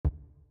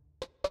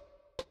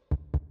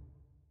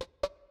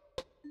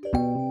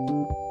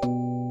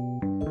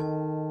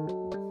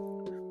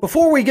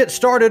Before we get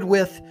started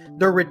with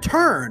the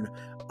return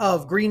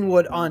of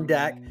Greenwood on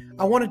Deck,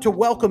 I wanted to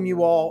welcome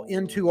you all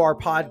into our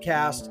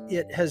podcast.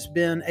 It has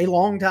been a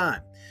long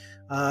time.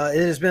 It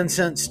has been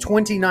since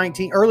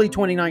 2019, early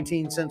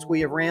 2019, since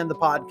we have ran the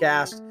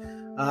podcast.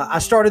 I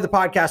started the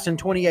podcast in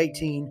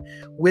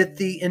 2018 with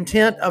the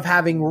intent of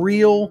having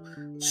real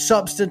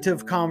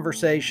substantive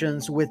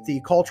conversations with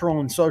the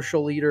cultural and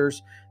social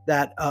leaders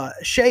that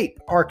shape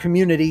our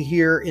community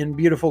here in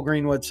beautiful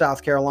Greenwood,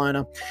 South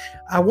Carolina.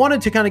 I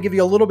wanted to kind of give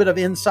you a little bit of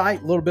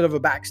insight, a little bit of a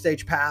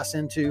backstage pass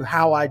into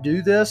how I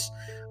do this.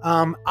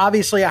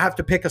 Obviously, I have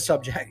to pick a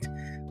subject,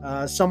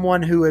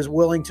 someone who is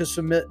willing to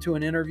submit to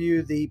an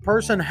interview. The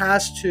person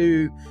has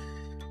to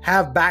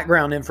have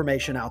background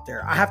information out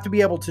there. I have to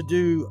be able to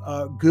do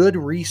good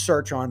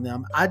research on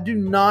them. I do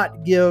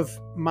not give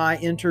my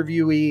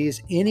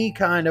interviewees any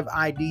kind of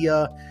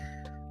idea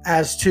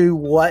as to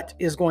what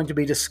is going to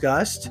be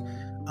discussed.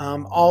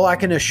 All I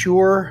can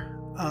assure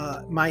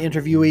my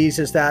interviewees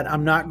is that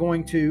I'm not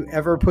going to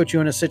ever put you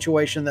in a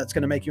situation that's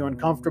going to make you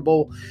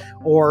uncomfortable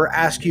or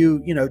ask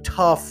you,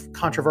 tough,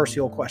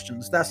 controversial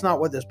questions. That's not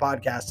what this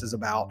podcast is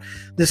about.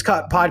 This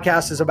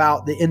podcast is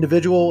about the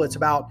individual. It's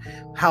about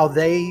how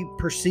they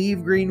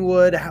perceive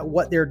Greenwood,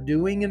 what they're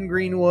doing in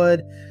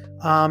Greenwood,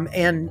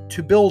 and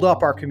to build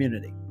up our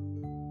community.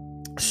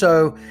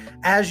 So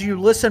as you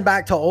listen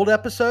back to old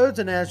episodes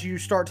and as you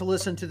start to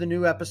listen to the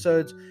new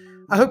episodes,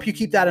 I hope you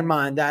keep that in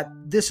mind, that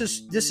this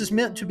is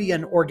meant to be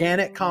an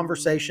organic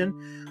conversation.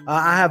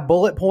 I have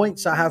bullet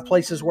points. I have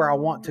places where I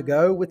want to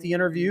go with the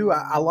interview.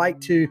 I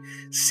like to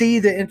see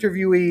the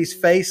interviewee's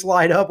face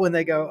light up when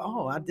they go,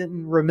 "Oh, I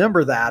didn't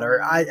remember that," or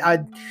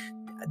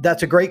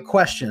that's a great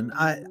question.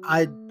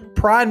 I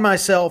pride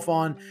myself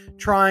on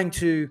trying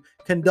to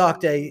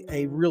conduct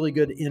a really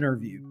good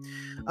interview.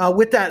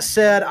 With that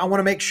said, I want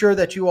to make sure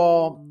that you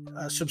all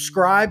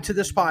subscribe to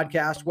this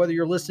podcast, whether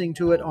you're listening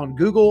to it on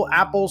Google,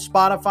 Apple,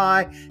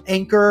 Spotify,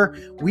 Anchor.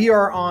 We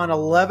are on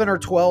 11 or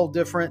 12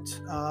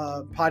 different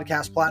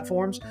podcast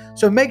platforms.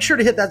 So make sure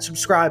to hit that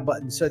subscribe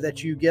button so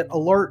that you get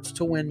alerts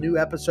to when new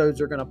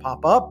episodes are going to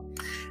pop up.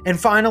 And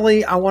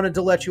finally, I wanted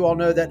to let you all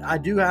know that I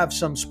do have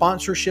some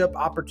sponsorship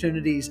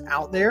opportunities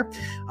out there.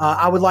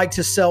 I would like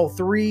to sell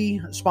 3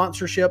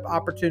 sponsorship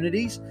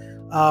opportunities.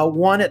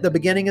 One at the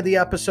beginning of the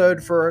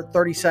episode for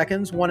 30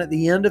 seconds, one at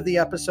the end of the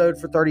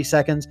episode for 30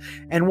 seconds,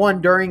 and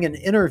one during an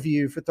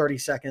interview for 30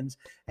 seconds.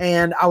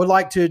 And I would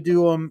like to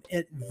do them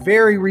at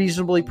very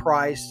reasonably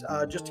priced,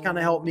 just to kind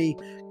of help me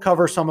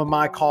cover some of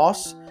my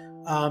costs.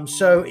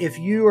 So if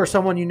you or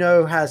someone you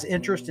know has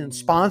interest in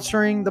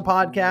sponsoring the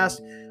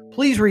podcast,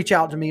 please reach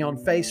out to me on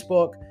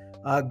Facebook,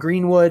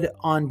 Greenwood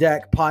on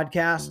Deck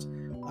Podcast.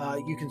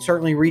 You can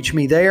certainly reach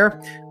me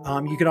there.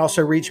 You can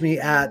also reach me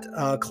at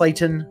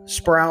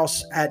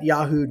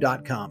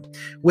claytonsprouse@yahoo.com.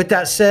 With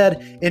that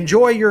said,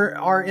 enjoy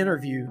our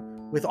interview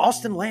with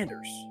Austin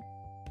Landers.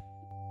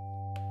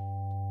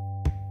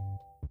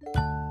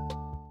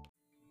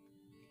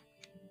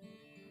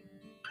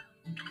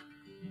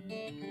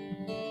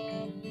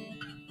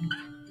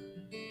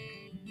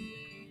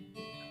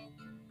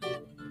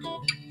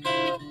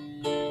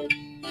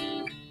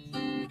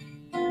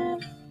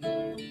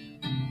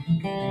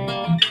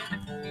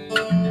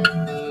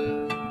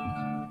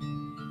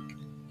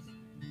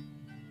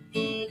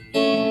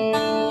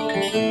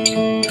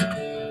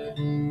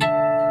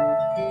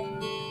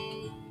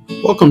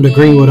 Welcome to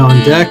Greenwood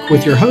on Deck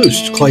with your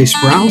host, Clay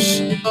Sprouse.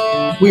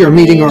 We are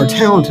meeting our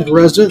talented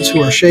residents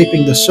who are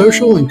shaping the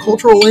social and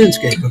cultural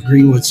landscape of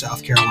Greenwood,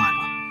 South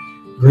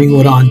Carolina.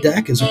 Greenwood on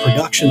Deck is a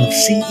production of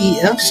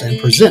CEFs and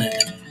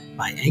presented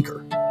by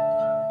Anchor.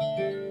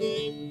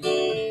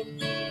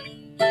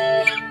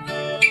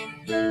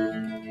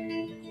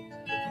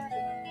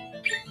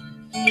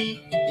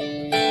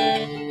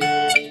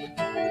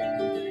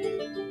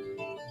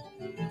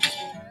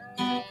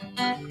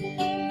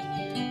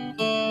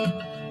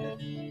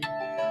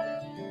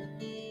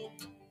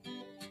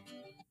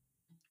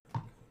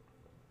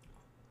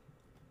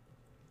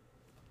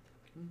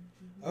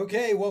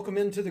 Okay, welcome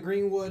into the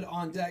Greenwood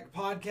on Deck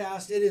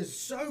podcast. It is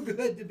so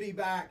good to be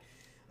back.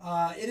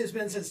 It has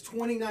been since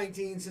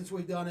 2019 since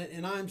we've done it,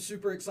 and I'm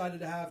super excited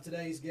to have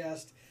today's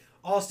guest,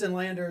 Austin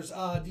Landers.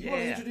 Do you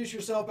want to introduce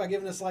yourself by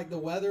giving us the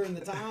weather and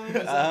the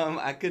time?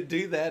 I could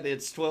do that.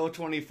 It's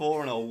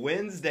 12:24 on a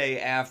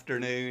Wednesday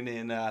afternoon,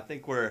 and I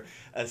think we're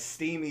a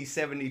steamy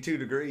 72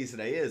 degrees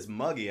today. It is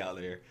muggy out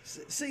there.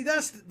 See,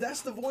 that's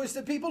the voice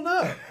that people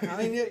know.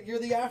 I mean, you're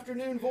the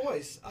afternoon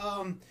voice.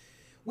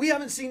 We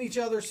haven't seen each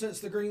other since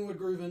the Greenwood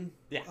Groovin'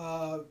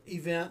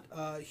 event.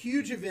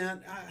 Huge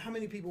event. How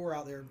many people were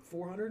out there?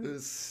 400? It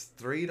was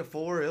 3 to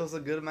 4. It was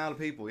a good amount of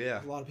people,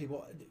 yeah. A lot of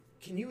people.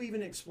 Can you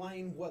even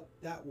explain what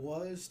that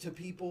was to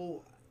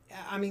people?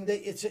 I mean,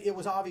 it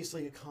was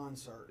obviously a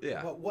concert.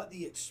 Yeah. But what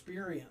the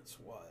experience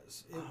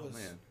was.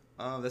 Man.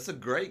 That's a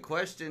great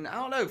question. I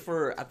don't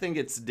know. I think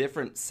it's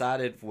different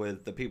sided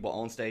with the people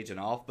on stage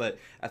and off, but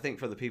I think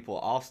for the people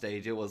off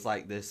stage, it was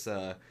like this,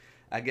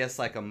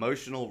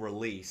 emotional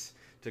release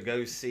to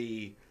go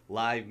see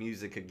live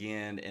music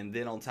again. And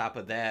then on top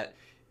of that,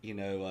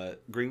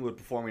 Greenwood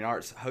Performing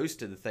Arts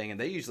hosted the thing, and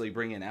they usually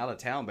bring in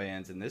out-of-town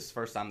bands, and this is the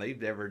first time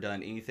they've ever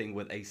done anything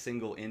with a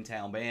single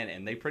in-town band,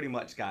 and they pretty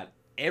much got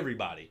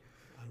everybody.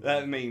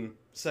 I mean,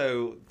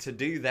 so to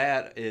do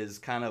that is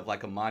kind of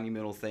like a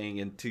monumental thing,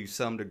 and to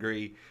some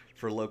degree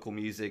for local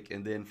music,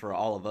 and then for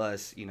all of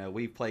us,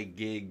 we play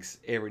gigs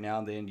every now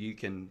and then. You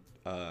can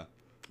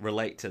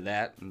relate to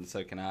that, and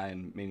so can I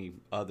and many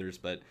others,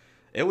 but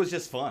it was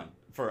just fun.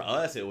 For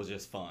us, it was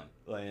just fun,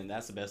 and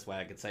that's the best way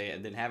I could say it.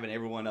 And then having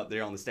everyone up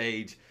there on the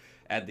stage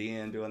at the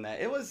end doing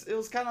that, it was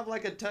kind of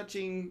like a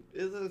touching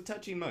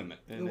moment,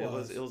 and it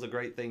was a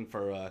great thing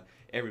for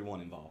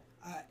everyone involved.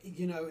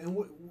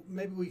 And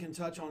maybe we can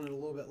touch on it a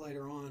little bit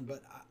later on,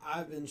 but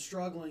I've been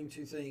struggling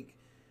to think.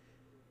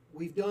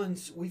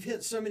 We've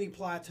hit so many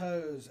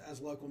plateaus as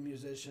local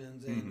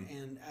musicians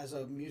and as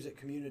a music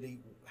community.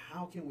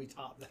 How can we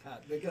top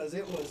that? Because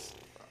it was,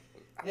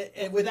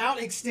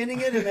 without extending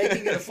it and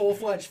making it a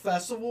full-fledged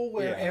festival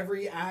where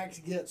every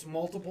act gets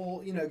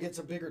multiple, gets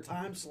a bigger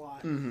time slot.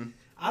 Mm-hmm.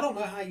 I don't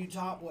know how you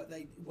top what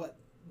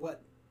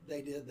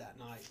they did that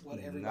night. What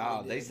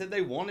everybody did. They said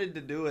they wanted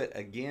to do it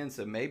again,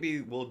 so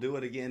maybe we'll do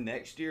it again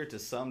next year to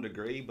some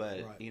degree.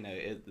 But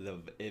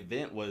the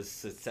event was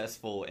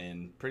successful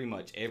in pretty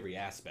much every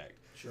aspect.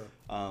 Sure.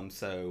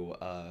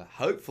 So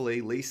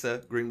hopefully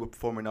Lisa, Greenwood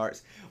Performing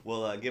Arts,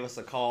 will give us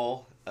a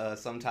call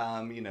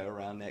sometime,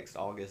 around next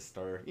August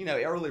or,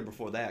 earlier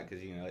before that,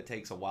 because, it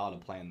takes a while to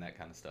plan that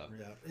kind of stuff.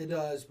 Yeah, it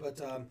does.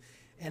 But,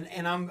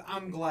 and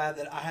I'm glad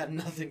that I had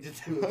nothing to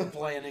do with the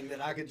planning,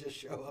 that I could just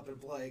show up and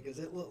play, because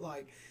it looked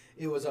like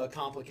it was a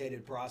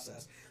complicated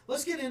process.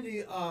 Let's get into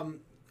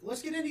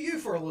you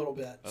for a little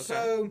bit. Okay.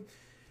 So,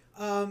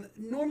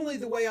 normally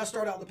the way I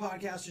start out the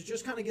podcast is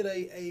just kind of get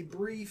a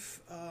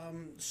brief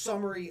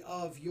summary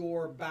of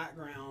your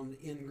background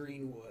in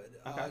Greenwood.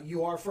 Okay.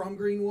 You are from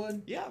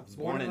Greenwood? Yeah, I was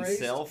born in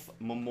Self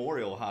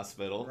Memorial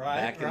Hospital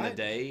back in the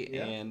day,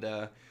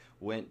 and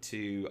went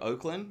to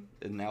Oakland,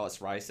 and now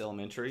it's Rice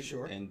Elementary.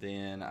 Sure. And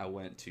then I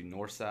went to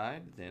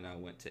Northside, then I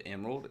went to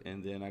Emerald,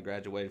 and then I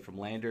graduated from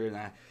Lander, and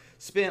I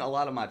spent a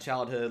lot of my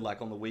childhood,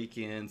 like on the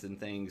weekends and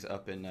things,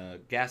 up in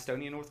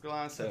Gastonia, North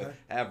Carolina. So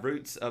I have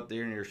roots up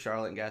there near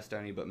Charlotte and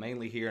Gastonia, but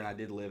mainly here, and I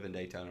did live in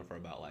Daytona for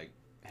about like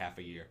half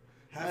a year.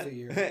 Half a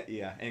year?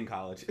 Yeah, in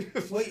college.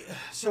 Wait,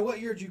 so what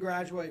year did you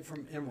graduate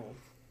from Emerald?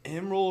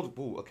 Emerald,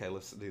 okay,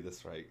 let's do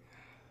this right.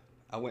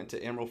 I went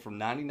to Emerald from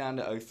 99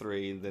 to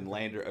 03, and then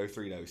Lander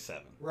 03 to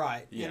 07.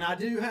 Right. Yeah. And I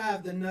do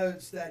have the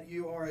notes that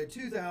you are a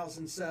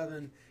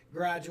 2007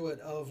 graduate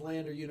of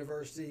Lander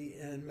University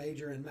and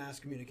major in mass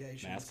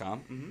communications. Mass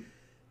comm.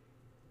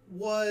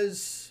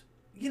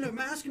 Mm-hmm.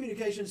 Mass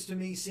communications to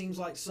me seems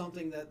like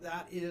something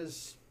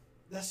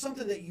that's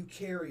something that you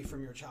carry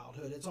from your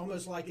childhood. It's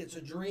almost like it's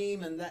a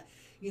dream, and that,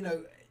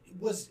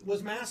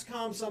 was mass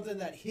comm something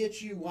that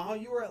hit you while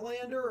you were at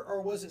Lander,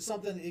 or was it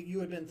something that you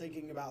had been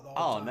thinking about the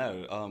whole time?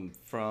 No.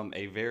 From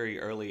a very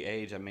early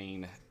age,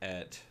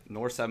 at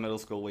Northside Middle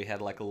School, we had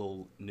like a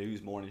little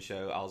news morning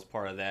show. I was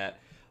part of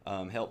that.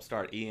 Helped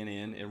start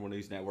ENN, Emerald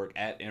News Network,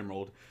 at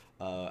Emerald.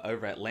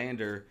 Over at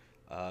Lander,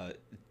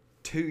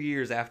 2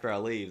 years after I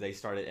leave, they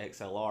started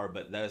XLR,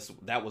 but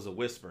that was a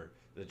whisper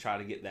to try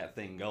to get that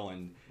thing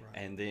going.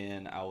 Right. And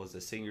then I was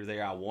a senior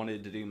there. I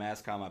wanted to do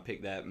mass comm. I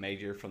picked that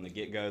major from the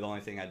get-go. The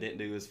only thing I didn't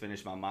do was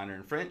finish my minor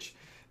in French.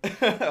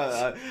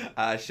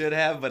 I should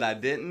have, but I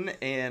didn't.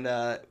 And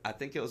I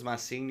think it was my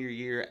senior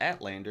year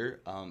at Lander.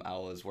 I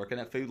was working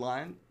at Food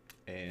Lion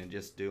and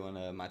just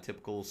doing my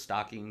typical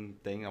stocking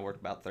thing. I worked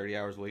about 30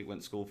 hours a week,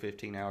 went to school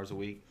 15 hours a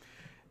week.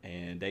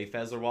 And Dave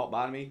Fessler walked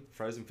by me,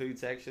 frozen food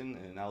section,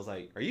 and I was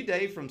like, "Are you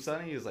Dave from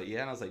Sunny?" He was like,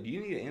 "Yeah." And I was like, "Do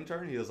you need an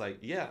intern?" He was like,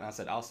 "Yeah." And I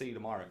said, "I'll see you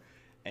tomorrow."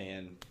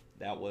 And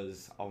that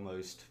was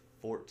almost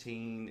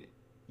 14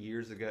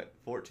 years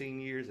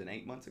and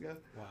 8 months ago.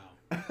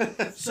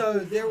 Wow. So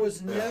there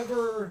was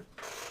never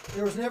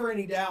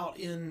any doubt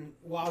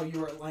while you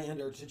were at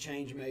Lander to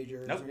change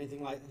majors or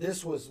anything like that.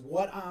 This was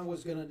what I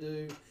was going to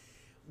do.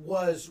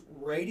 Was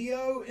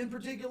radio in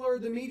particular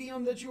the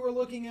medium that you were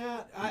looking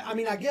at?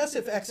 I guess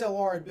if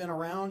XLR had been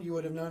around, you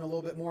would have known a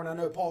little bit more. And I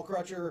know Paul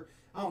Crutcher,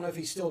 I don't know if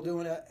he's still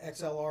doing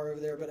XLR over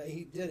there, but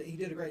he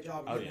did a great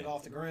job of getting it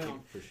off the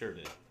ground. He for sure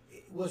did.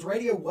 Was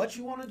radio what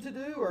you wanted to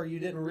do, or you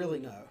didn't really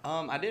know?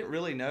 I didn't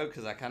really know,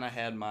 because I kind of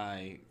had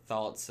my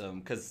thoughts.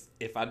 Because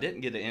if I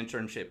didn't get an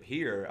internship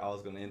here, I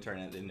was going to intern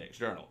at the Index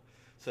Journal.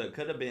 So it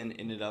could have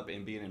ended up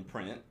in being in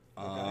print.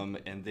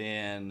 Okay. And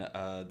then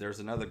there's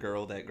another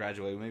girl that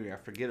graduated, maybe I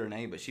forget her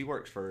name, but she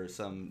works for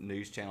some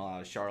news channel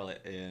out of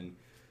Charlotte, and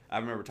I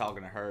remember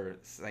talking to her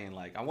saying,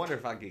 like, I wonder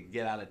if I could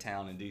get out of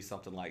town and do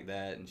something like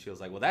that, and she was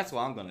like, well, that's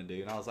what I'm going to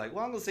do. And I was like,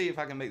 well, I'm going to see if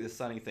I can make this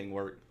Sunny thing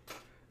work,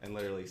 and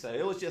literally. So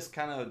it was just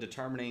kind of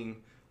determining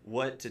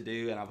what to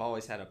do, and I've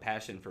always had a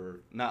passion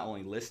for not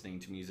only listening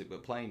to music,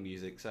 but playing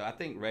music. So I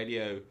think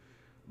radio,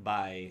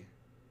 by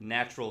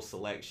natural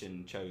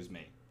selection, chose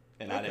me,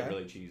 and I didn't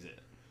really choose it.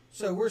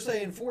 So we're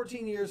saying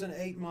 14 years and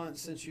 8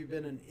 months since you've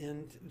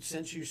been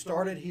since you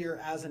started here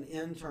as an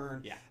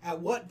intern. Yeah. At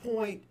what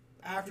point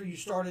after you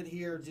started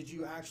here did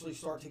you actually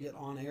start to get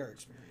on-air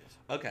experience?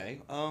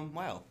 Okay.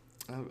 Wow.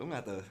 I'm gonna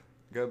have to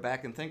go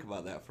back and think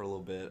about that for a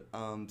little bit.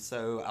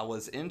 So I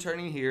was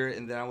interning here,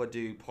 and then I would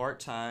do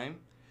part-time.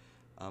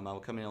 I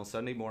would come in on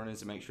Sunday mornings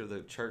to make sure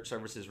the church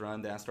services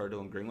run. Then I started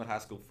doing Greenwood High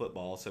School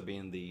football, so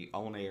being the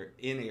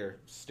in-air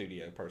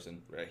studio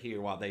person right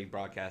here while they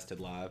broadcasted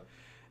live.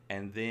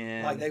 And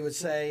then, like they would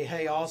say,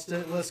 "Hey,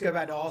 Austin, let's go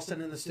back to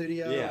Austin in the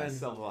studio." Yeah, and,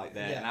 something like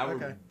that. Yeah, and I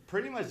would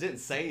pretty much didn't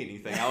say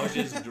anything. I was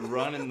just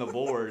running the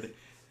board.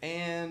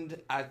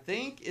 And I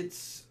think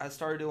I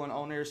started doing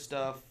on-air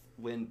stuff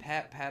when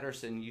Pat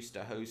Patterson used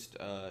to host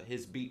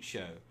his beat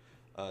show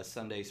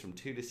Sundays from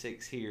 2 to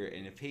 6 here.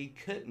 And if he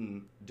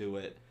couldn't do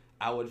it,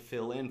 I would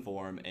fill in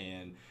for him.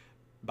 And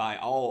by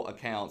all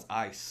accounts,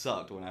 I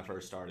sucked when I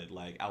first started.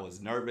 Like, I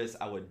was nervous.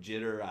 I would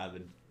jitter. I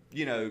would,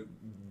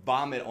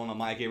 vomit on the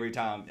mic every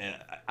time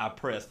I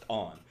pressed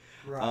on.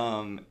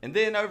 Right. And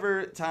then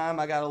over time,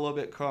 I got a little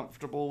bit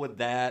comfortable with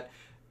that.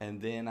 And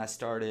then I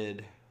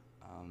started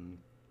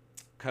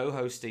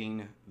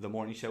co-hosting the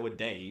morning show with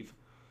Dave.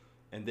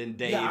 And then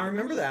Dave, yeah, I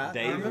remember that.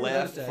 Dave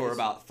left for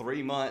about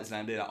 3 months, and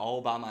I did it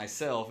all by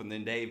myself. And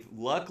then Dave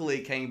luckily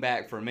came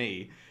back for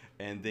me.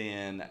 And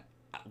then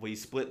we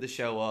split the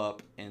show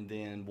up. And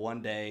then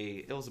one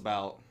day, it was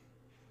about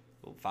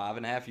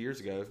 5.5 years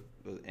ago,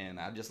 and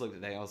I just looked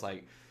at Dave. I was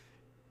like,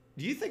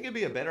 "Do you think it'd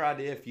be a better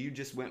idea if you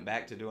just went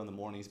back to doing the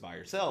mornings by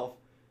yourself,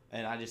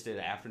 and I just did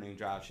an afternoon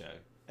drive show?"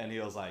 And he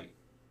was like,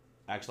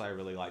 "Actually, I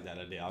really like that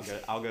idea.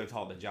 I'll go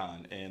talk to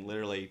John." And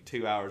literally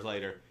 2 hours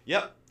later,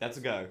 "Yep, that's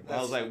a go." I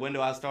was like, "When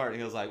do I start?" And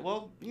he was like,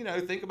 "Well,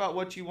 think about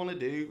what you want to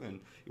do, and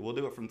we'll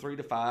do it from 3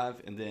 to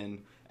 5." And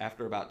then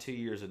after about 2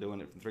 years of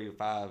doing it from 3 to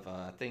 5,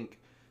 I think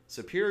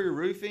Superior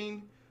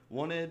Roofing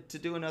wanted to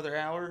do another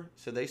hour,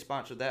 so they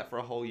sponsored that for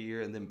a whole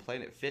year. And then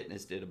Planet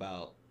Fitness did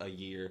about a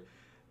year.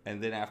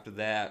 And then after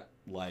that,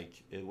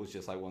 it was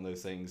just like one of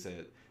those things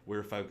that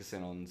we're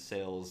focusing on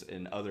sales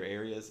in other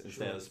areas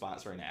instead of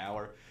sponsoring an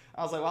hour.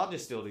 I was like, well, I'll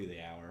just still do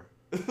the hour.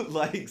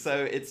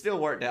 So it still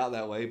worked out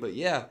that way. But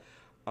yeah,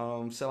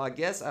 so I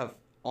guess I've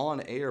on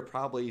air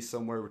probably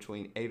somewhere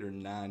between 8 or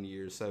 9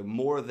 years. So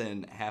more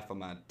than half of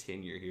my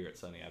tenure here at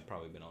Sunny, I've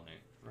probably been on air.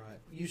 Right.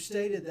 You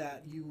stated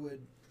that you would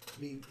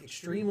be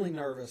extremely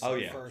nervous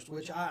at first,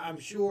 which I'm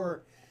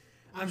sure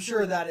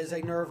that is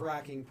a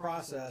nerve-wracking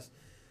process.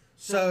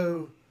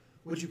 So,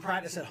 would you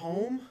practice at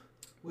home?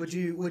 Would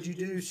you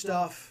do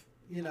stuff,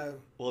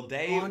 Well,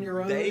 Dave, on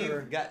your own?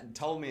 Dave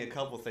told me a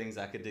couple things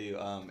I could do.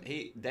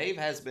 Dave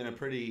has been a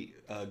pretty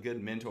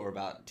good mentor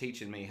about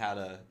teaching me how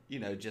to,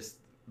 just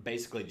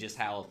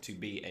how to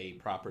be a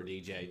proper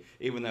DJ.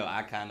 Even though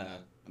I kind of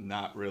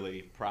not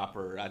really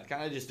proper, I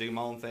kind of just do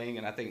my own thing,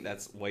 and I think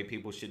that's the way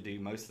people should do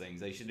most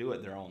things. They should do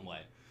it their own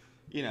way.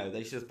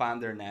 They should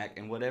find their knack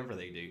in whatever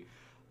they do.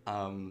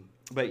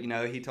 But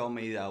he told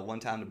me one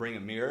time to bring a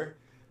mirror.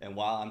 And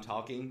while I'm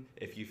talking,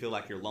 if you feel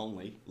like you're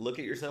lonely, look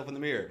at yourself in the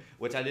mirror,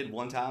 which I did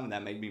one time, and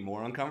that made me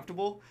more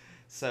uncomfortable.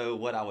 So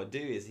what I would do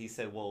is he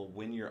said, well,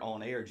 when you're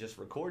on air, just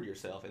record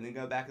yourself and then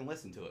go back and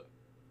listen to it.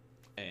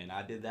 And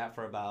I did that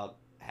for about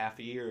half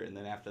a year. And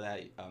then after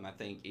that, I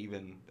think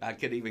I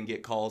could even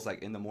get calls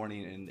like in the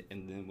morning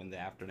and then in the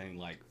afternoon,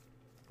 like,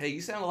 hey, you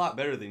sound a lot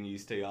better than you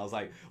used to. I was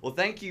like, well,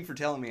 thank you for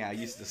telling me I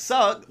used to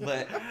suck,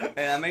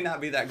 and I may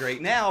not be that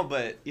great now,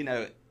 but,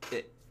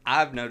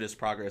 I've noticed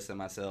progress in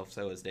myself,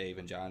 so has Dave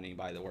and John,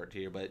 anybody that worked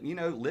here. But,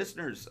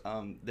 listeners,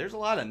 there's a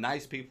lot of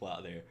nice people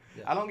out there.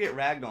 Yeah. I don't get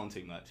ragged on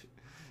too much.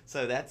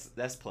 So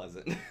that's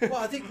pleasant. Well,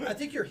 I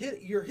think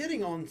you're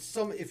hitting on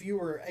some, if you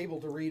were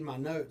able to read my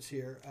notes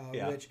here,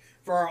 which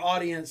for our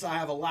audience, I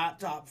have a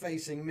laptop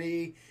facing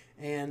me,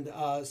 and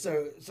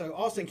so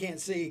Austin can't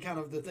see kind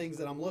of the things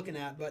that I'm looking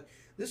at, but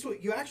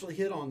you actually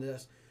hit on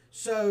this.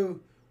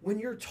 So when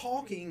you're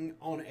talking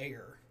on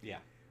air,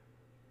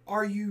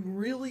 are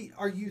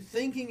you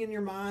thinking in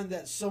your mind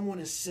that someone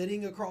is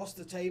sitting across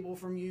the table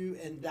from you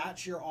and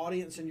that's your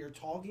audience and you're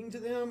talking to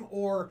them,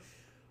 or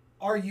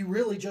are you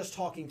really just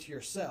talking to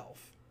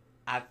yourself?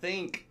 I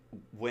think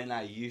when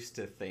I used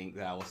to think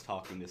that I was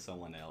talking to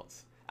someone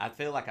else, I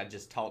feel like I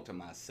just talk to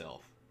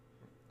myself.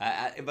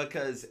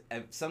 Because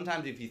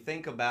sometimes if you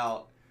think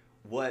about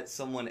what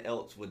someone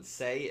else would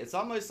say, it's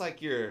almost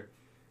like you're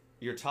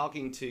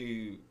talking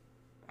to,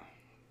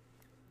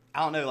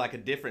 I don't know, like a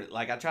different,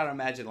 like I try to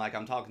imagine like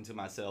I'm talking to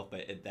myself,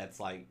 but that's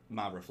like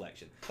my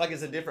reflection. Like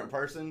it's a different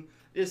person.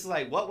 It's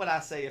like, what would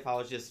I say if I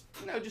was just,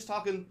 just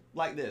talking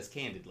like this,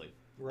 candidly?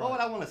 Right. What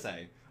would I want to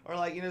say? Or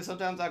like,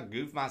 sometimes I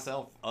goof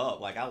myself up.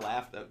 Like I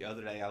laughed the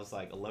other day. I was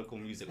like a local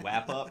music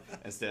wrap up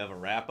instead of a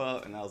wrap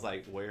up. And I was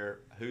like,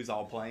 who's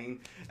all playing?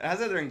 And I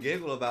sat there and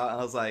giggled about it.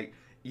 And I was like,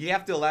 you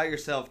have to allow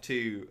yourself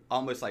to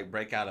almost like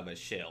break out of a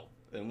shell.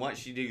 And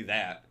once you do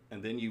that,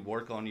 and then you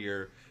work on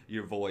your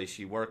voice,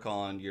 you work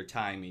on your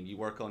timing, you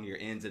work on your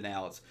ins and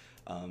outs,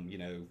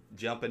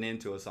 jumping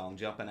into a song,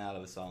 jumping out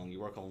of a song, you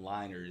work on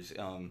liners.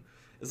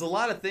 There's a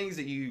lot of things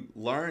that you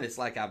learn. It's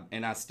like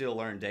I still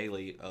learn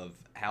daily of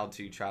how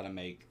to try to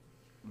make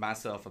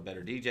myself a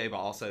better DJ, but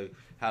also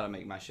how to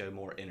make my show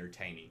more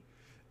entertaining.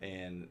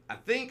 and I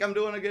think I'm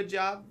doing a good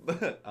job.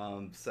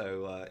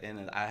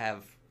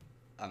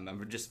 And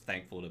I'm just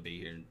thankful to be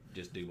here and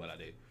just do what I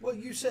do. Well,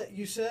 you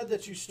said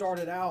that you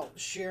started out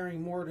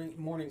sharing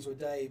mornings with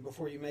Dave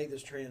before you made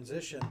this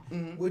transition.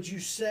 Mm-hmm. Would you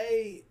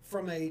say,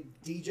 from a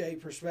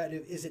DJ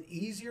perspective, is it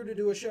easier to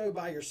do a show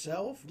by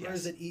yourself, Yes. or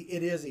is it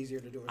is easier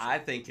to do a show? I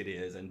think it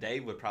is, and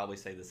Dave would probably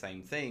say the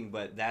same thing,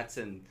 but that's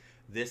in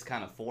this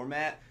kind of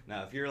format.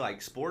 Now, if you're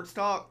like sports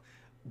talk,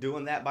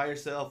 doing that by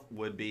yourself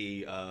would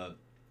be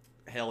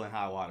hell and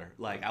high water.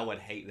 Like, I would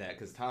hate that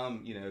because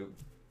Tom,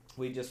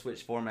 we just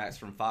switched formats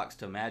from Fox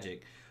to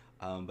Magic,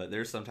 but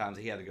there's sometimes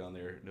he had to go in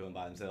there doing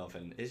by himself,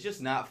 and it's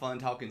just not fun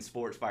talking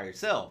sports by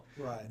yourself.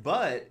 Right.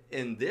 But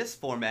in this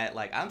format,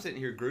 like, I'm sitting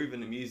here grooving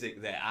the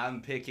music that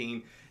I'm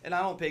picking, and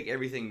I don't pick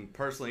everything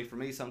personally. For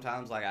me,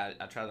 sometimes like I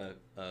try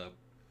to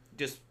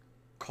just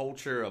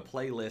culture a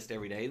playlist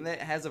every day, and that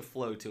has a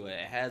flow to it.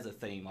 It has a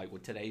theme. Like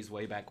with today's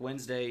Way Back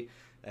Wednesday,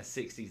 that's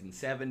 60s and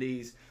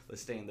 70s.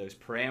 Let's stay in those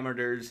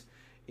parameters.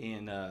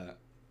 And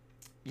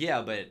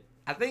but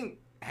I think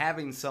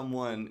having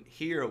someone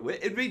here,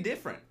 it'd be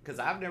different because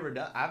I've never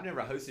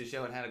hosted a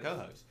show and had a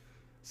co-host,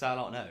 so I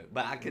don't know.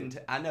 But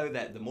I know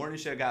that the morning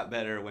show got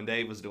better when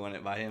Dave was doing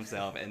it by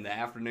himself, and the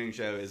afternoon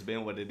show has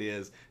been what it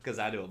is because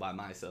I do it by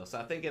myself. So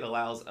I think it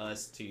allows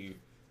us to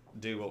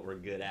do what we're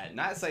good at.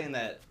 Not saying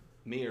that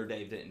me or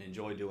Dave didn't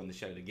enjoy doing the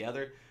show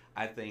together.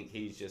 I think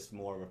he's just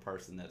more of a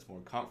person that's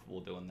more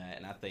comfortable doing that,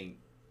 and I think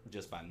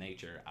just by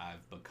nature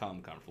I've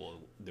become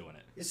comfortable doing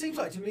it. It seems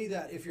like to me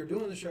that if you're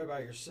doing the show by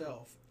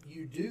yourself,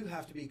 you do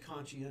have to be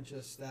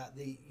conscientious that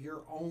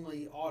your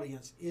only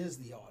audience is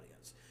the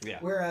audience. Yeah.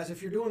 Whereas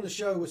if you're doing the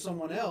show with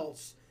someone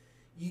else,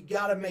 you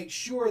got to make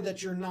sure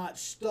that you're not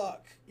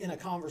stuck in a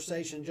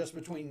conversation just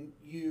between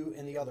you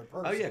and the other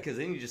person. Oh yeah, because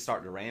then you just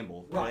start to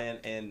ramble. Right.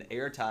 And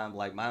airtime,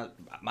 like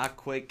my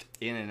quick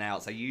in and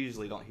outs, I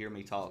usually don't hear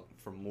me talk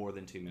for more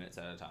than 2 minutes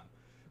at a time.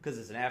 Because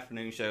it's an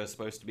afternoon show, it's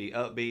supposed to be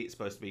upbeat, it's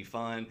supposed to be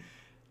fun,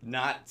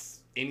 not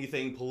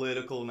anything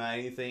political, not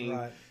anything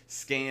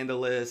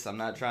scandalous. I'm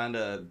not trying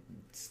to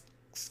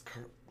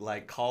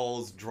like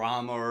cause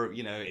drama or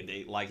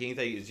like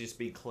anything. It's just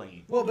be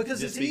clean. Well,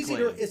 because just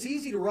it's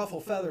easy to ruffle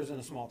feathers in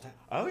a small town.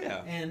 Oh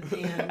yeah, and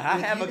I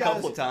have a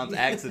couple of times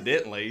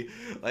accidentally,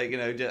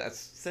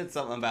 just said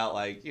something about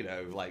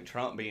like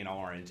Trump being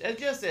orange, and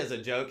just as a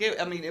joke.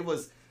 It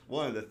was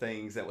one of the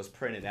things that was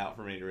printed out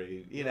for me to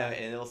read,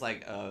 and it was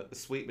like a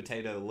sweet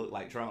potato looked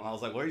like Trump. I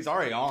was like, well, he's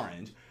already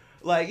orange,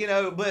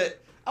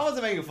 but I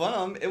wasn't making fun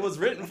of him. It was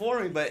written for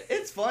me, but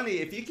it's funny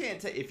if you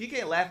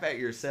can't laugh at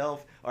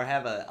yourself or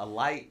have a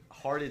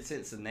light-hearted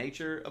sense of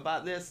nature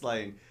about this,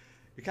 like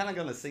you're kind of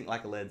gonna sink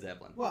like a Led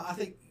Zeppelin. Well, I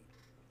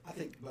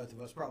think both of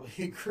us probably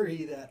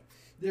agree that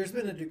there's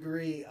been a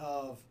degree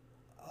of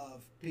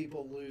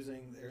people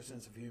losing their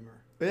sense of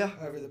humor. Yeah.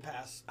 Over the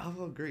past. I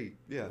will agree.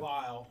 Yeah.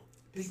 While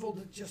people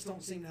just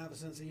don't seem to have a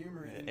sense of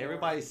humor anymore.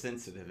 Everybody's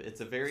sensitive. It's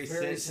a very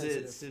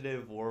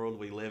sensitive world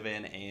we live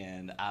in,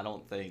 and I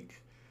don't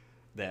think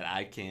that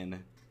I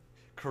can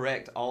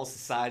correct all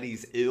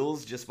society's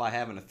ills just by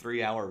having a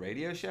 3-hour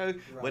radio show.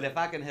 Right. But if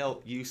I can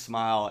help you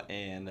smile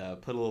and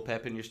put a little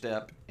pep in your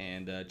step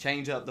and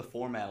change up the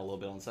format a little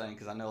bit on Sunny,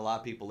 because I know a lot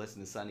of people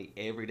listen to Sunny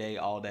every day,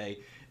 all day,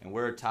 and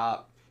we're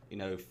top,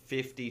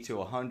 50 to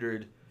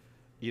 100,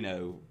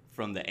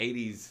 from the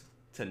 80s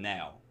to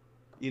now.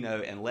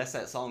 Unless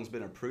that song's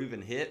been a proven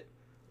hit,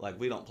 like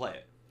we don't play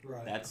it.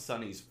 Right. That's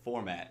Sunny's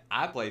format.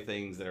 I play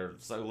things that are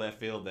so left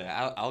field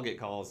that I'll get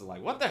calls and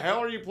like, what the hell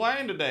are you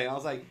playing today? And I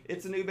was like,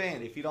 it's a new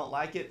band. If you don't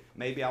like it,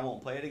 maybe I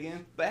won't play it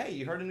again. But hey,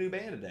 you heard a new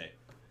band today.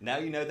 Now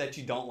you know that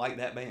you don't like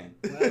that band.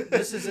 Well,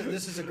 this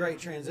is a great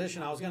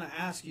transition. I was going to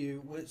ask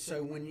you,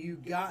 so when you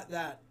got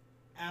that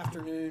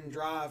afternoon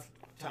drive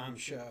time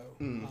show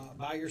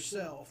by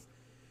yourself,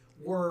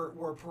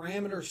 were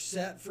parameters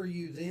set for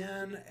you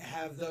then?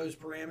 Have those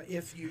parameters,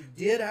 if you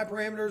did have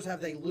parameters,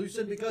 have they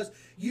loosened? Because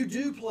you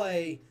do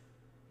play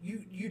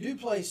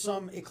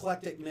some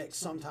eclectic mix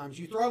sometimes.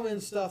 You throw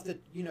in stuff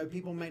that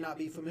people may not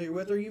be familiar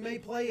with, or you may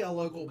play a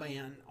local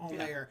band on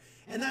there,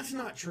 and that's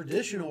not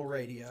traditional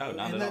radio. Oh,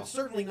 not and at that's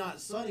all. Certainly not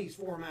Sunny's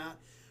format.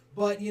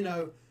 But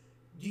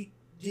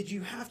did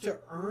you have to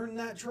earn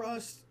that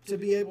trust to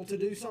be able to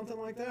do something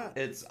like that?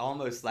 It's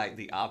almost like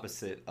the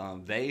opposite.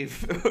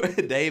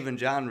 Dave and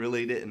John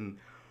really didn't.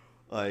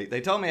 They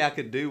told me I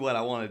could do what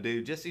I want to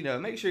do. Just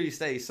make sure you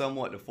stay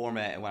somewhat to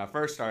format. And when I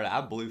first started,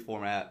 I blew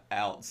format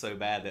out so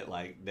bad that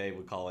Dave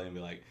would call in and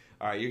be like,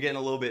 "All right, you're getting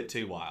a little bit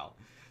too wild."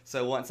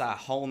 So once I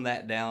honed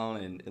that down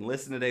and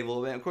listened to Dave a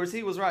little bit, of course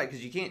he was right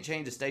because you can't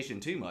change the station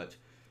too much.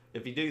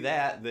 If you do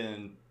that,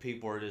 then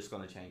people are just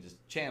going to change the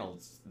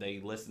channels.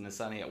 They listen to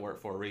Sunny at work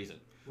for a reason.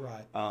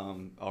 Right.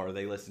 Or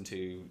they listen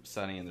to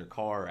Sunny in their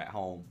car at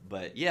home.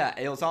 But yeah,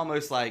 it was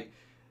almost like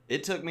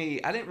it took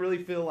me. I didn't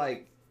really feel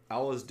like I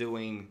was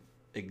doing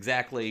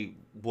exactly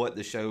what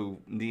the show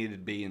needed to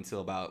be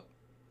until about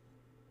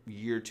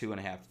year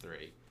 2.5,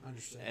 3.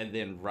 Understand. And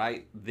then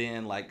right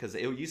then, because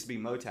it used to be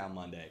Motown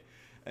Monday.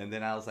 And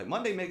then I was like,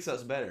 Monday makes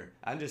us better.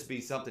 I'd just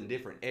be something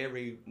different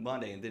every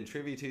Monday. And then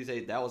Trivia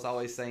Tuesday, that was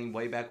always the same.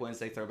 Way back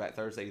Wednesday, Throwback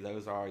Thursday,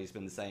 those are always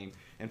been the same.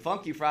 And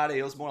Funky Friday,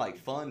 it was more like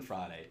Fun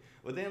Friday.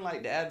 But then,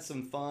 like, to add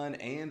some fun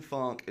and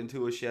funk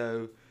into a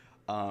show,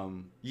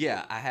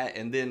 yeah, I had,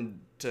 and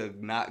then to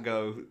not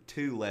go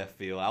too left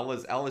field. I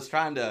was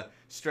trying to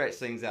stretch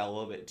things out a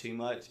little bit too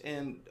much,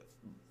 and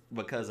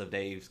because of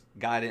Dave's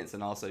guidance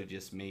and also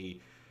just me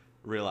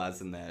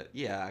realizing that,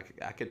 yeah,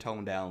 I could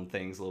tone down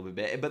things a little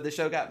bit, but the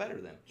show got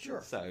better then.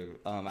 Sure. So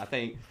I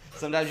think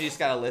sometimes you just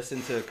got to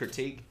listen to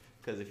critique,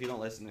 because if you don't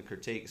listen to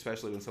critique,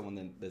 especially when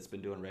someone that's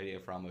been doing radio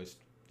for almost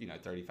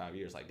 35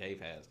 years like Dave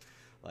has,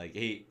 like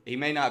he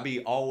may not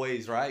be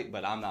always right,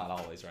 but I'm not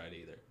always right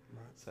either.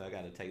 Right. So I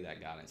got to take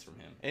that guidance from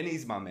him, and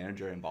he's my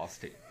manager and boss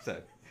too. So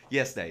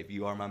yes, Dave,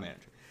 you are my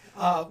manager.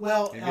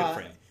 Well, and good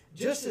friend.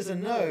 Just as a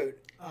note.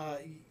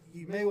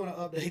 You may want to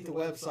update the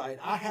website.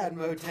 I had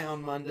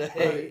Motown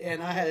Monday,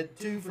 and I had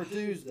 2 for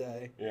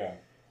Tuesday. Yeah.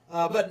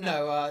 But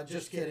no,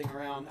 just kidding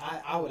around.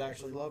 I would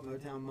actually love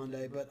Motown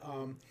Monday, but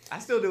I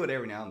still do it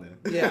every now and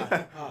then.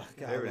 Yeah. Oh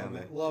God, every now and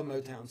then. Love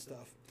Motown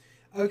stuff.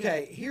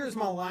 Okay, here's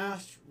my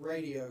last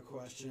radio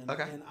question.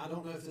 Okay. And I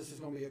don't know if this is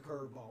going to be a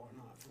curveball or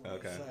not for you.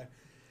 Okay. So,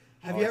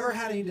 have you ever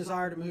had any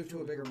desire to move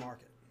to a bigger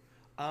market?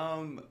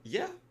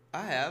 Yeah,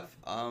 I have.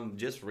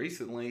 Just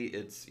recently,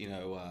 it's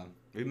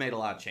we've made a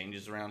lot of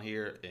changes around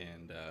here,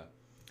 and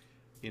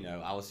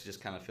I was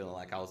just kind of feeling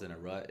like I was in a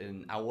rut,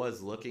 and I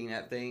was looking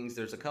at things.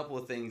 There's a couple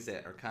of things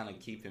that are kind of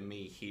keeping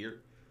me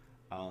here.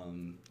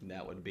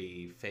 That would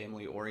be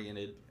family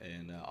oriented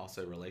and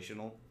also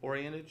relational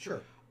oriented.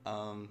 Sure.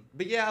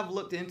 But yeah, I've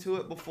looked into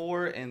it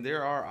before, and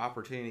there are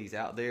opportunities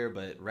out there.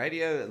 But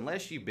radio,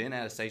 unless you've been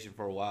at a station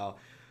for a while,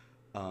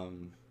 I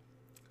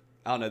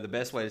don't know. The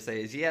best way to say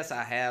it is yes,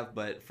 I have,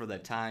 but for the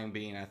time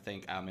being, I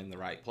think I'm in the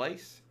right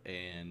place,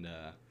 and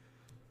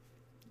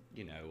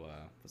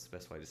what's the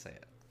best way to say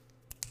it?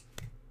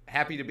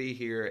 Happy to be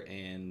here,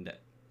 and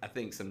I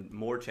think some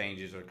more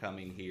changes are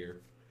coming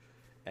here,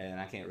 and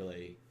I can't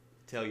really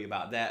tell you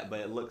about that, but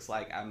it looks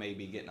like I may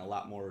be getting a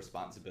lot more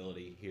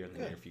responsibility here in the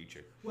near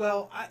future.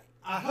 Well,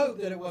 I hope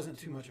that it wasn't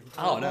too much of a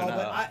curveball, no.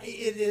 But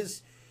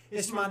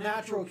it's my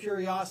natural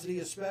curiosity,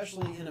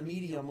 especially in a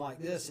medium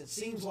like this. It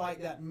seems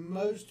like that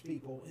most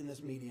people in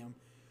this medium,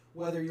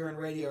 whether you're in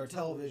radio or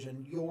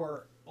television,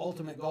 your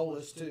ultimate goal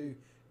is to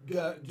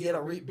get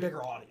a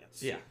bigger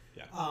audience. Yeah.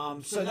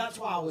 So that's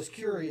why I was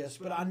curious,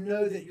 but I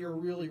know that you're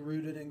really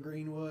rooted in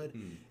Greenwood,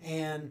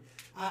 and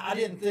I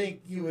didn't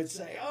think you would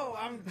say, "Oh,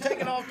 I'm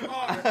taking off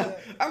tomorrow.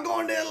 I'm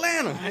going to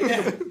Atlanta."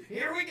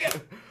 Here we go.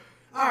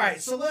 All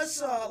right, so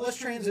let's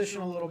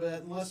transition a little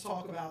bit and let's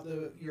talk about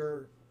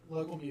your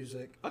local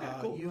music. Okay,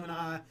 cool. You and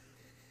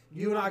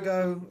I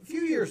go a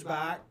few years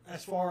back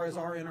as far as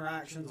our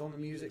interactions on the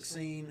music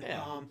scene.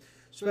 Yeah.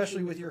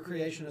 Especially with your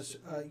creation of,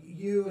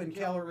 you and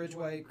Keller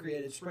Ridgway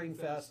created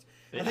Springfest.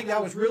 Yeah. I think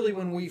that was really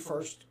when we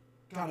first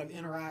kind of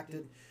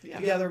interacted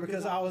together,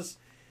 because I was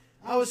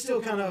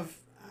still kind of,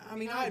 I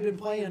had been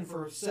playing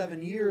for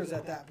 7 years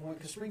at that point,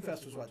 because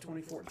Springfest was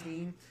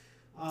 2014.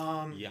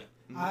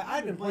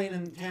 I'd been playing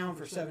in town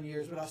for 7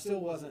 years, but I still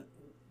wasn't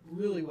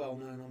really well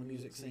known on the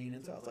music scene,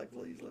 and so I was like,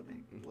 please let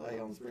me play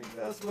on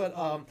Springfest. But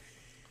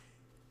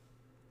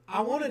I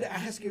wanted to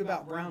ask you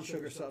about Brown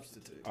Sugar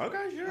Substitute.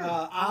 Okay, sure.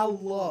 I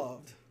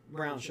loved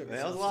Brown Sugar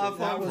Substitute. That was a lot of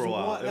fun for a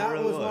while.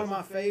 That was one of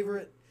my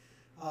favorite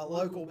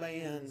local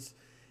bands.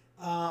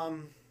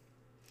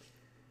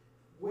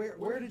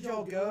 Where did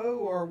y'all go,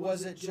 or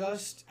was it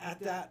just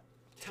at that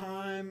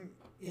time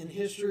in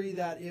history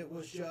that it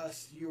was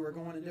just you were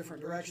going in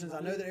different directions? I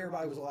know that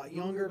everybody was a lot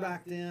younger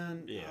back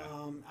then. Yeah.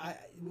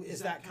 Is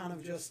that kind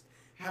of just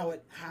how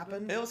it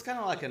happened? It was kind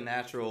of like a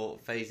natural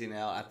phasing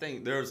out. I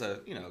think there was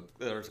a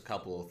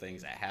couple of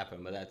things that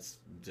happened, but that's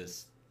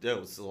just, there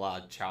was a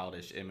lot of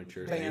childish,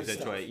 immature things.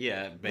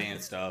 Yeah,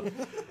 band stuff.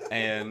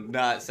 And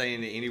not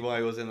saying that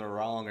anybody was in the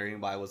wrong or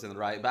anybody was in the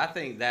right, but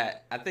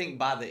I think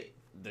by the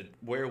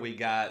where we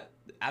got,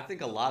 I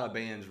think a lot of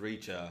bands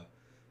reach a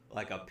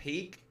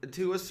peak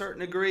to a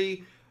certain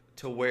degree,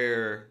 to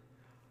where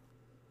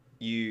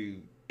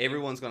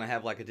everyone's going to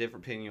have like a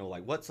different opinion,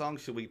 like what song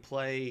should we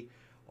play,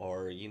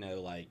 or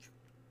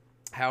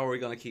how are we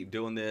going to keep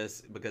doing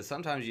this? Because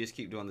sometimes you just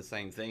keep doing the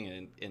same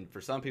thing, and for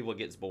some people it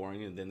gets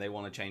boring, and then they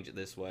want to change it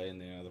this way, and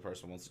the other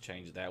person wants to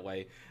change it that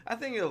way. I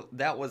think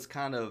that was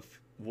kind of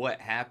what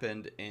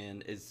happened,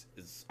 and as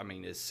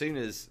soon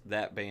as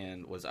that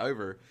band was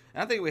over,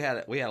 and I think we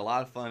had a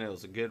lot of fun. It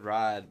was a good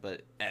ride,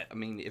 but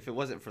if it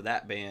wasn't for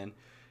that band,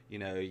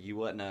 you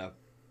wouldn't have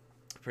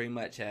pretty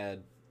much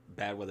had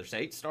Bad Weather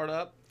State start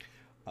up.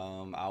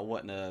 I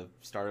wouldn't have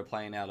started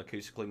playing out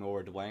acoustically more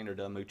with Dwayne or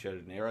done Mucho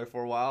Dinero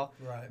for a while.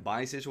 Right.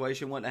 Bonnie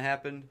Situation wouldn't have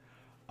happened.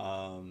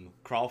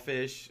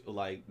 Crawfish,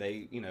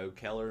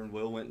 Keller and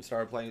Will went and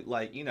started playing,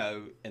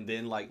 and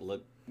then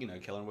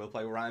Killer Will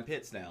play with Ryan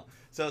Pitts now.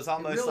 So it's It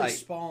almost really like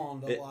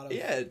spawned a lot of.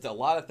 yeah, it's a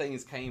lot of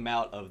things came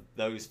out of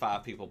those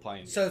 5 people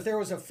playing. So if there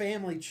was a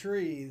family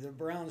tree, the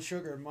Brown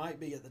Sugar might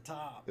be at the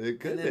top. It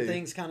could and then be.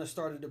 things kind of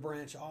started to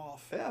branch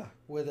off. Yeah,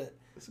 with it.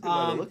 it's a good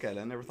way to look at it.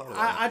 I never thought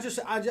about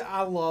it.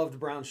 I loved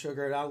Brown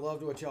Sugar, and I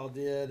loved what y'all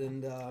did,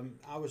 and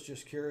I was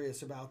just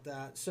curious about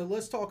that. So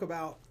let's talk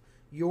about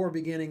your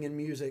beginning in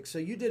music. So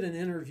you did an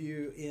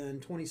interview in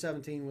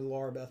 2017 with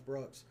Laura Beth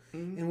Brooks,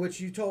 in which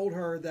you told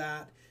her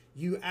that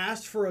you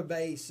asked for a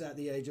bass at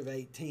the age of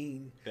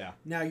 18. Yeah.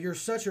 Now you're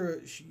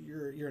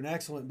you're an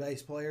excellent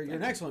bass player. You're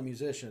an excellent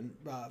musician.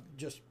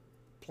 Just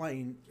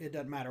playing, it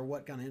doesn't matter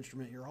what kind of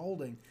instrument you're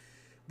holding.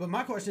 But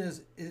my question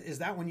is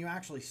that when you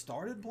actually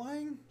started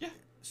playing? Yeah.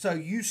 So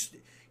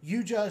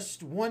you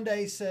just one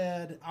day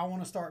said, I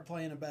want to start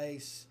playing a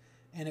bass,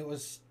 and it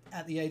was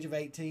at the age of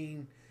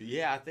 18.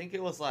 Yeah, I think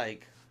it was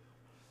like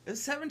it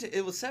was 17.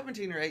 It was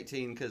 17 or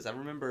 18 because I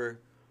remember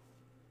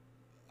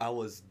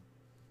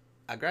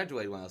I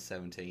graduated when I was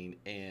 17,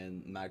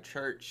 and my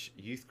church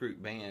youth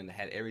group band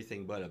had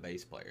everything but a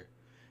bass player.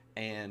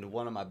 And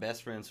one of my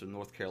best friends from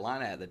North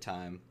Carolina at the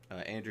time,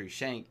 Andrew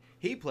Shank,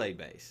 he played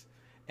bass.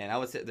 And I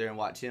would sit there and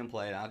watch him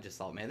play, and I just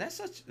thought, man, this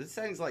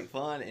thing's like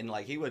fun. And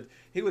like he would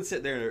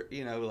sit there,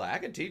 like I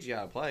could teach you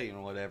how to play,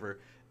 whatever.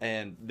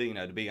 And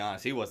to be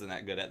honest, he wasn't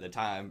that good at the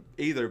time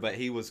either. But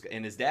he was,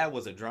 and his dad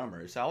was a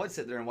drummer, so I would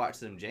sit there and watch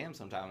them jam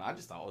sometime. And I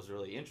just thought it was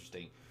really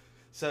interesting.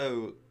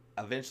 So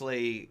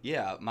eventually,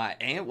 yeah, my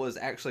aunt was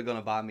actually going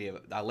to buy me.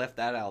 I left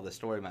that out of the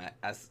story. My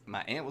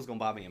aunt was going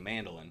to buy me a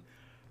mandolin.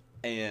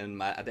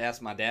 And I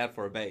asked my dad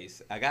for a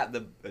bass. I got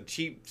a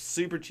cheap,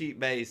 super cheap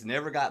bass.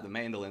 Never got the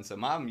mandolin, so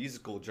my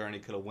musical journey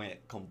could have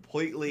went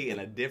completely in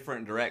a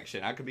different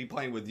direction. I could be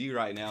playing with you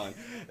right now,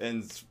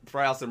 and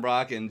Sprouse and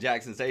Brock and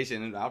Jackson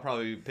Station, and I'll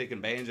probably be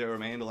picking banjo or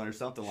mandolin or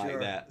something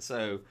like that.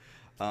 So,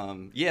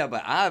 yeah,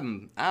 but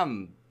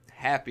I'm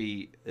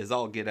happy as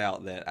all get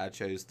out that I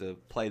chose to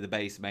play the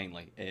bass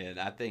mainly, and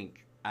I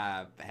think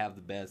I have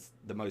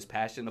the most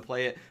passion to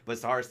play it. But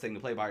it's the hardest thing to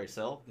play by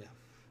yourself. Yeah.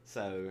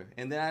 So,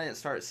 and then I didn't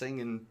start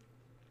singing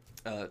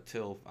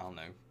till, I don't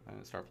know, I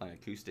didn't start playing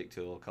acoustic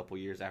till a couple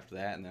years after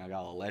that, and then I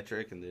got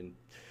electric, and then,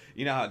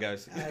 you know how it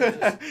goes.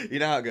 You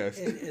know how it goes.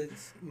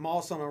 It's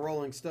moss on a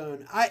rolling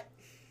stone. I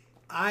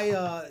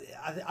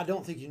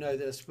don't think you know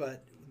this,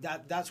 but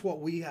that's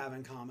what we have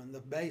in common. The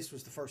bass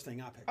was the first thing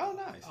I picked up.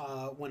 Oh,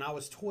 nice. When I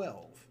was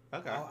 12.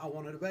 Okay. I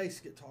wanted a bass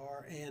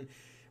guitar, and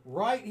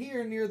right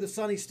here near the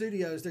Sunny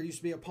Studios, there used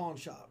to be a pawn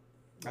shop.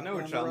 I know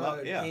what you're talking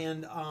about,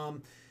 yeah.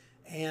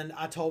 And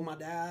I told my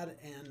dad,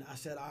 and I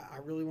said, I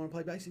really want to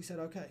play bass. He said,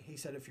 okay. He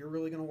said, if you're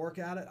really going to work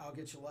at it, I'll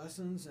get you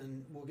lessons,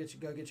 and we'll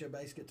go get you a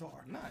bass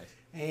guitar. Nice.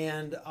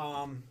 And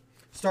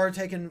started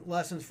taking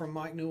lessons from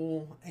Mike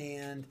Newell,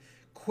 and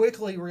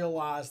quickly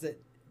realized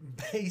that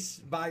bass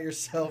by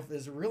yourself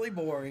is really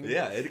boring.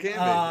 Yeah, it can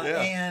be.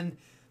 Yeah. And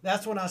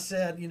that's when I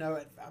said,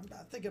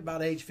 I think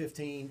about age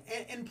 15.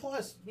 And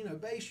plus,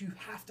 bass, you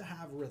have to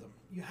have rhythm.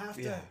 You have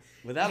to.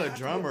 Without a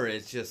drummer,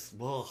 it's just,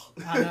 well.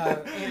 I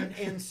know.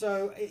 And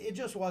so it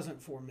just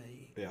wasn't for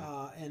me.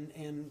 Yeah.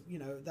 And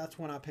that's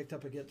when I picked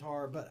up a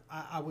guitar. But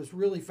I was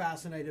really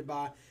fascinated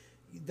by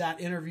that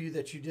interview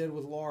that you did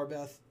with Laura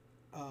Beth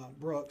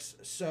Brooks.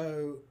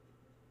 So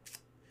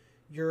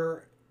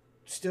you're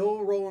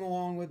still rolling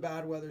along with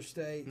Bad Weather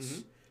States.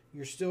 Mm-hmm.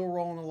 You're still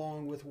rolling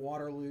along with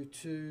Waterloo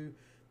 2.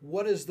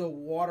 What is the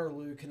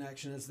Waterloo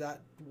connection? Isn't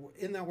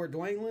that where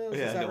Dwayne lives?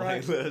 Yeah, is that Dwayne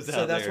right? lives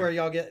so out that's there. Where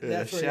y'all get.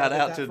 That's where shout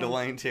y'all out get to that from?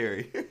 Dwayne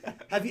Terry.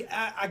 Have you?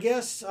 I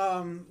guess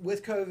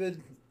with COVID,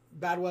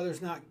 Bad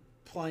Weather's not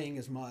playing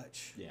as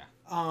much. Yeah.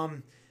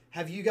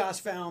 Have you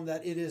guys found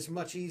that it is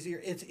much easier?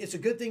 It's a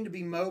good thing to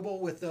be mobile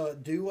with a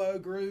duo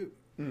group.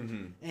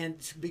 Mm-hmm.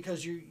 And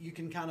because you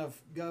can kind of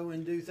go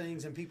and do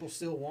things and people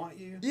still want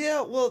you.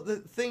 Yeah, well, the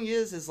thing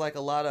is like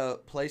a lot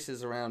of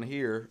places around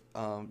here,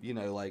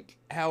 like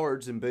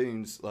Howard's and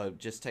Boone's,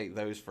 just take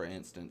those for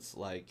instance.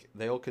 Like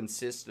they'll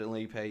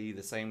consistently pay you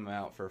the same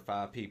amount for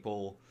 5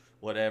 people,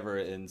 whatever.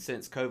 And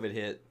since COVID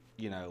hit,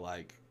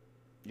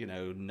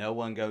 no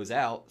one goes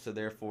out, so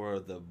therefore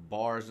the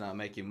bar's not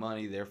making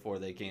money. Therefore,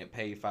 they can't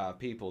pay 5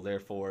 people.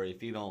 Therefore,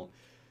 if you don't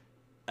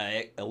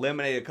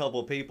eliminate a couple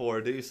of people or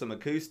do some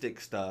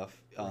acoustic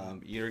stuff,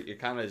 you're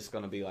kind of just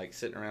going to be like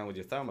sitting around with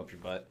your thumb up your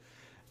butt.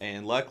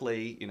 And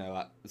luckily,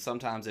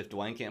 sometimes if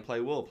Dwayne can't play,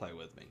 Will play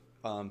with me.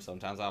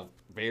 Sometimes I'll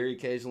very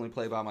occasionally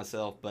play by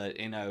myself, but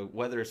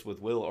whether it's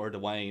with Will or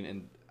Dwayne,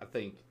 and I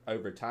think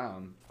over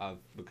time I've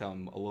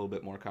become a little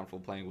bit more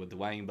comfortable playing with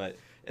Dwayne, but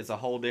it's a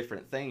whole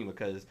different thing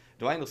because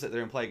Dwayne will sit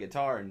there and play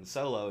guitar and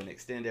solo and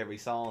extend every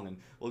song, and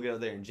we'll go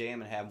there and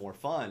jam and have more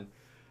fun.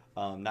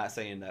 Not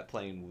saying that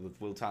playing with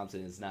Will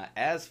Thompson is not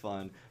as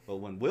fun, but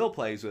when Will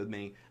plays with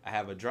me, I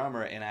have a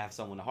drummer and I have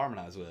someone to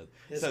harmonize with.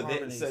 So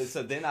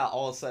then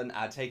all of a sudden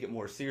I take it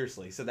more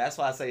seriously. So that's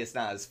why I say it's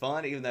not as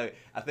fun, even though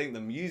I think the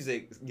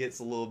music gets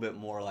a little bit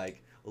more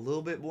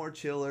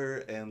chiller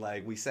and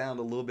like we sound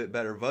a little bit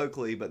better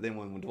vocally. But then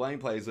when Dwayne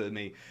plays with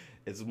me,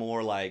 it's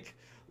more like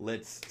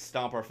let's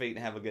stomp our feet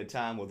and have a good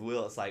time. With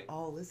Will, it's like,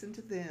 oh, listen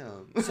to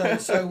them.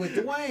 So with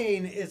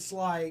Dwayne, it's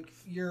like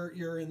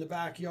you're in the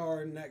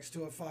backyard next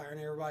to a fire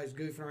and everybody's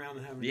goofing around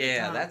and having a good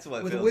time. That's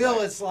what. With feels Will,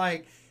 like. it's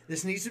like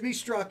this needs to be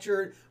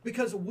structured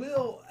because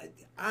Will,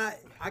 I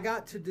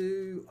got to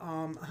do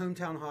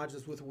Hometown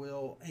Hodges with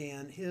Will,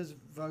 and his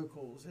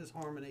vocals, his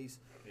harmonies.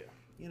 Yeah.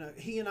 You know,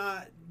 he and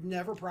I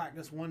never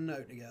practiced one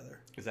note together.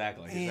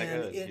 Exactly. He's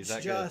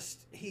that good.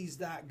 He's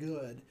that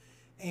good.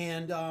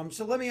 And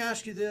so let me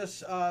ask you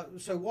this.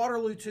 So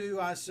Waterloo 2,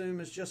 I assume,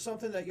 is just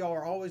something that y'all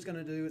are always going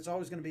to do. It's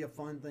always going to be a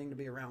fun thing to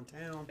be around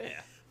town.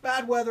 Yeah.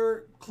 Bad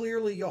Weather,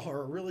 clearly y'all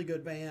are a really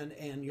good band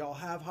and y'all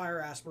have higher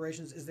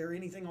aspirations. Is there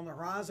anything on the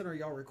horizon? Are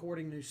y'all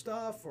recording new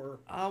stuff? Or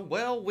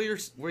well, we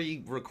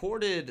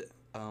recorded,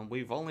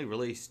 we've only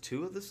released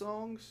 2 of the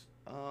songs,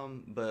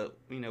 but,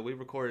 you know, we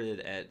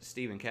recorded at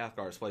Stephen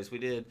Cathcart's place. We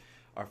did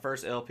our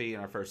first LP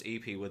and our first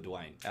EP with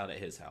Dwayne out at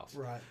his house.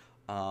 Right.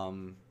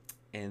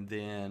 And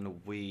then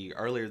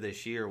earlier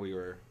this year, we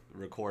were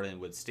recording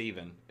with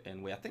Steven,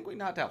 and I think we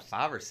knocked out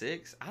 5 or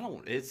 6.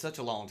 It's such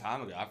a long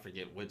time ago. I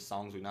forget which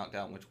songs we knocked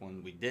out and which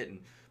one we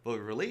didn't. But we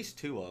released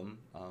 2 of them,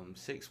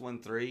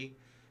 613,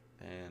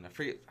 and I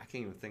can't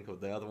even think of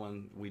the other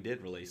one we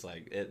did release.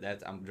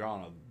 I'm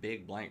drawing a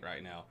big blank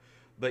right now.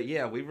 But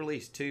yeah, we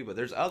released 2, but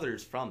there's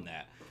others from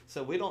that.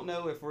 So we don't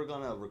know if we're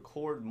going to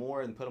record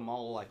more and put them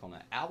all like on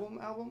an album,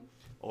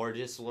 or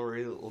just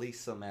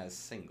release them as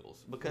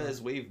singles.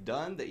 Because we've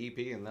done the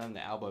EP and done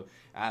the album.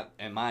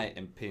 In my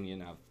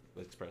opinion, I've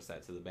expressed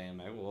that to the band.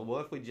 Maybe, well,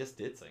 what if we just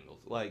did singles?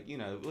 Like, you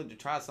know, we'll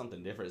try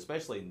something different,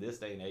 especially in this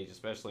day and age,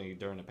 especially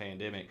during the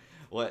pandemic.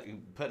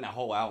 Putting a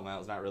whole album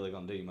out is not really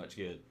going to do you much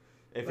good.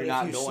 If you're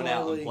not going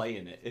out and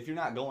playing it. If you're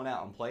not going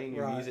out and playing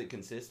your music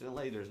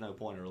consistently, there's no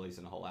point in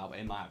releasing a whole album,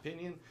 in my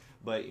opinion.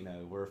 But, you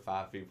know, we're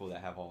 5 people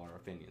that have all our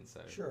opinions, so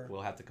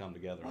we'll have to come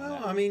together on that.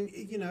 Well, I mean,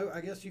 you know, I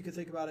guess you could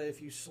think about it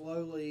if you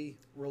slowly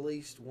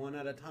released one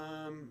at a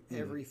time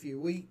every few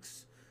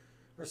weeks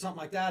or something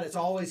like that. It's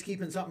always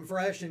keeping something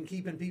fresh and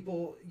keeping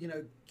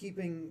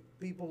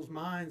people's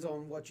minds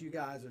on what you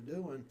guys are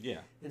doing. Yeah.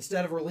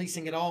 Instead of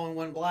releasing it all in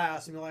one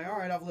blast and be like, all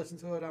right, I've listened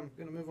to it, I'm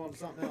going to move on to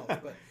something else.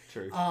 But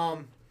True.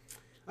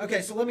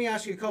 Okay, so let me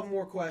ask you a couple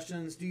more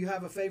questions. Do you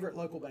have a favorite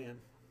local band?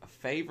 A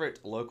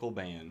favorite local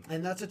band?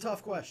 And that's a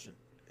tough question.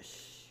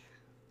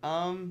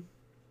 I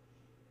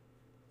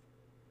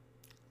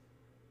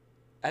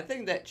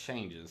think that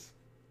changes.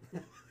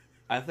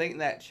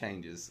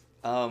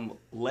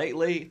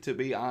 Lately, to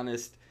be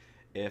honest,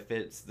 if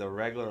it's the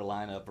regular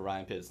lineup of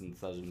Ryan Pitts and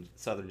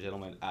Southern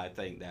Gentlemen, I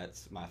think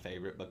that's my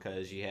favorite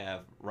because you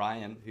have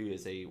Ryan, who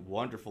is a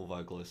wonderful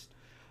vocalist,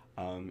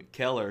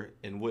 Keller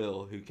and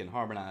Will, who can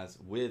harmonize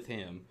with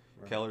him.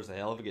 Right. Keller's a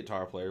hell of a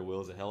guitar player,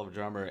 Will's a hell of a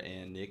drummer,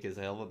 and Nick is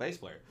a hell of a bass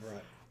player.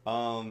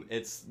 Right.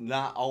 It's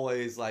not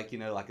always like, you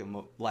know,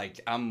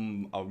 like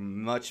I'm a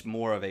much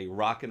more of a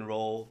rock and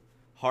roll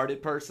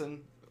hearted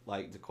person.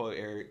 Like to quote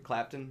Eric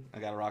Clapton, I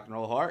got a rock and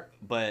roll heart.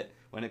 But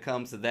when it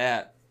comes to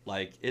that,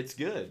 like, it's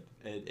good.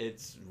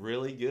 It's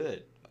really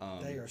good.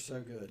 They are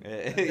so good.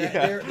 Really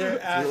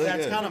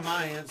that's good. kind of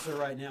my answer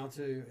right now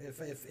too.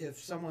 If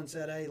someone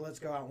said, "Hey, let's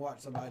go out and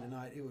watch somebody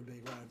tonight," it would be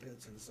Ryan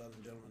Pitts and the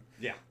Southern Gentlemen.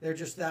 Yeah,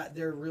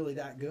 they're really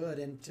that good,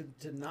 and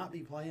to not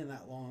be playing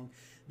that long.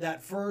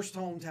 That first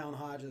Hometown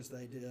Hodges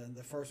they did,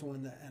 the first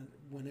one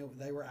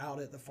they were out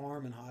at the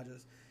farm in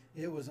Hodges,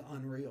 it was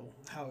unreal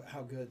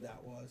how good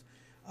that was.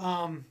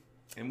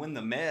 And when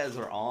the Mez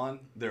are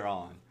on, they're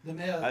on. The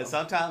Mez.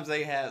 Sometimes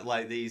they have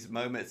like these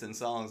moments and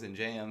songs and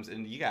jams,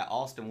 and you got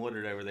Austin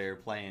Woodard over there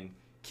playing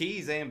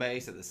keys and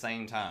bass at the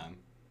same time,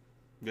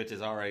 which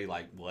is already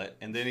like what?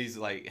 And then he's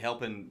like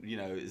helping, you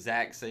know,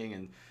 Zach sing,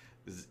 and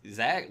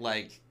Zach,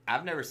 like,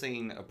 I've never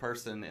seen a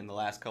person in the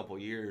last couple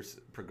years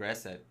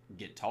progress at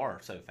guitar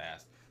so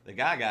fast. The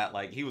guy got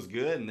like, he was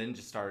good and then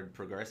just started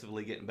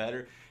progressively getting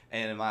better.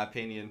 And in my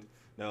opinion,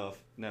 no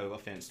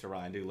offense to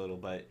Ryan Doolittle,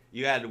 but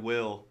you added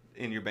Will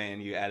in your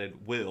band, you added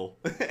Will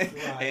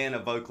and a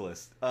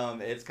vocalist.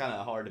 It's kind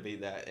of hard to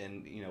beat that,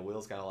 and you know,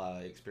 Will's got a lot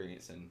of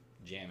experience in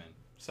jamming,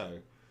 so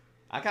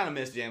I kind of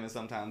miss jamming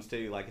sometimes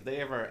too. Like if they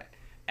ever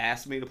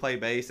asked me to play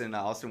bass and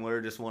Austin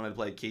Woodard just wanted to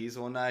play keys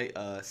one night,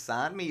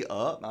 sign me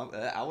up.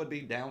 I would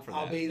be down for that.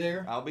 I'll be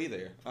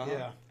there. Uh-huh.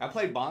 Yeah, I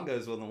played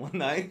bongos with them one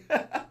night.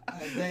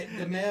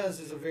 The Mez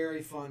is a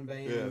very fun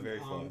band. Yeah, very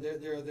fun.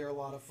 They're a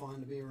lot of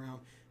fun to be around.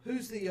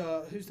 Who's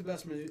the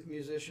best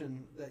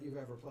musician that you've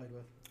ever played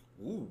with?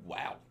 Ooh,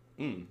 wow.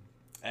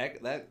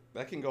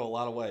 That can go a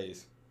lot of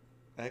ways.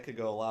 That could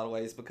go a lot of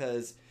ways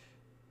because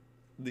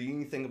you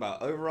can think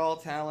about overall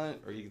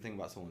talent, or you can think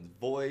about someone's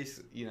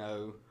voice. You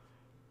know.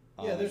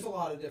 Yeah, there's a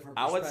lot of different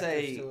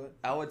perspectives to it.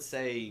 I would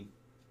say.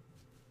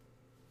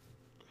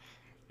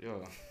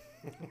 Yeah.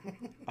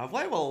 I've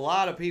played with a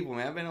lot of people,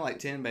 man. I've been in like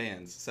 10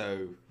 bands,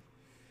 so.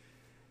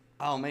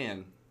 Oh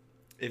man,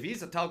 if you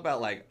used to talk about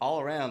like all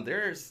around,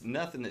 there's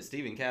nothing that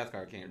Stephen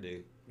Cathcart can't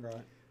do.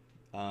 Right.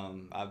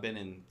 I've been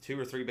in 2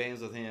 or 3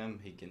 bands with him.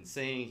 He can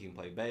sing, he can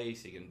play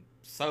bass, he can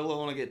solo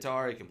on a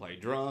guitar, he can play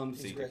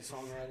drums. He's a great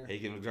songwriter. He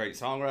can be a great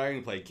songwriter, he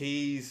can play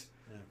keys.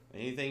 Yeah.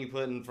 Anything you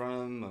put in front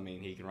of him, I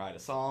mean, he can write a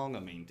song. I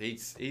mean,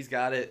 he's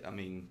got it. I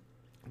mean,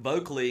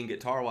 vocally and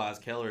guitar wise,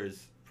 Keller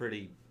is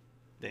pretty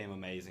damn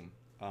amazing.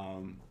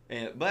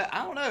 But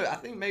I don't know. I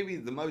think maybe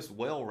the most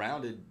well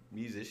rounded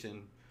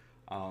musician,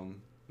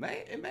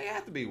 may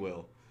have to be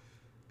Will,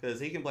 because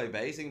he can play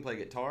bass, he can play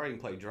guitar, he can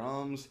play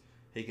drums,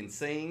 he can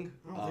sing.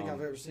 I don't think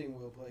I've ever seen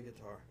Will play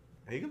guitar.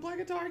 He can play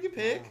guitar, he can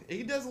pick. Wow.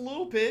 He does a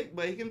little pick,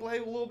 but he can play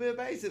a little bit of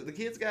bass. The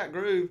kid's got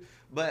groove.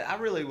 But I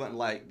really wouldn't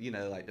like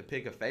to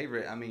pick a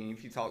favorite. I mean,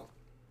 if you talk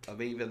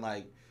of even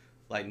like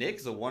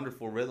Nick's a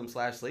wonderful rhythm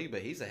 / lead,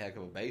 but he's a heck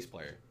of a bass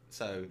player.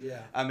 So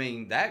Yeah. I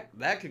mean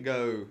that could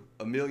go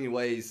a million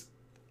ways.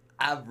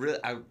 I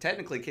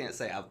technically can't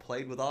say I've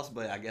played with Austin,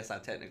 but I guess I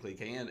technically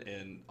can.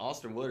 And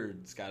Austin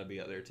Woodard's got to be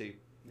up there too.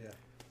 Yeah.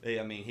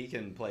 I mean, he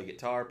can play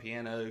guitar,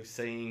 piano,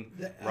 sing,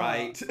 The-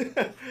 write. He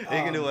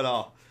can do it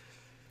all.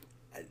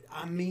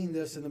 I mean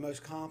this in the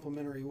most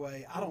complimentary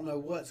way. I don't know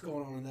what's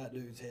going on in that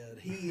dude's head.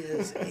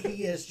 He's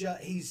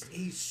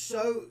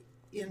so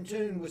in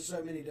tune with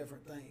so many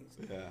different things.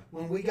 Yeah.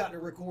 When we got to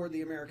record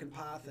the American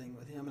Pie thing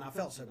with him, and I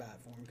felt so bad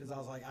for him because I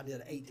was like, I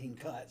did 18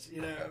 cuts,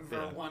 for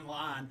one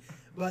line,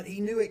 but he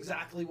knew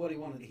exactly what he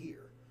wanted to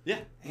hear.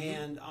 Yeah.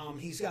 And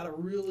he's got a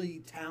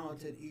really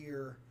talented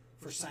ear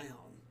for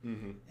sound.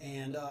 Mm-hmm.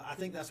 And I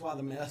think that's why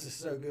the Mez is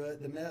so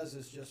good. The Mez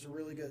is just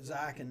really good.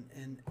 Zach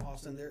and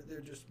Austin, they're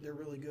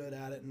really good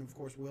at it, and of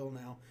course Will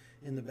now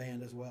in the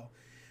band as well.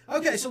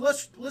 Okay, so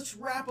let's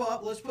wrap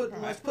up. Let's put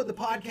the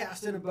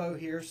podcast in a bow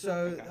here.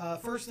 So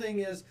first thing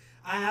is,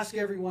 I ask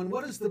everyone,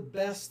 what is the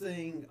best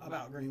thing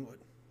about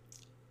Greenwood?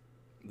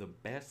 The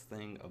best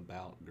thing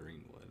about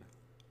Greenwood.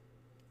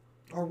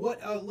 Or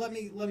what? Let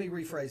me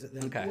rephrase it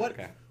then. Okay.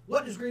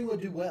 What does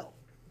Greenwood do well?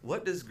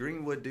 What does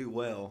Greenwood do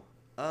well?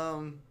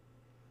 Wow,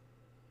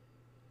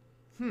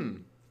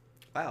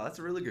 that's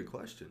a really good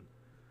question.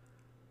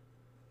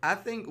 I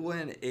think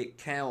when it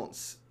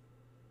counts,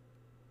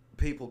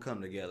 people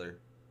come together.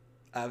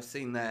 I've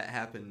seen that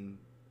happen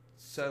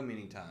so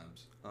many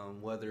times.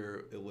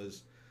 Whether it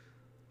was,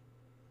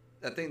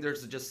 I think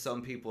there's just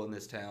some people in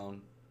this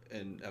town,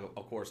 and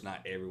of course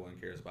not everyone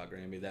cares about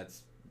Granby.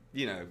 That's,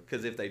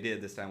 because if they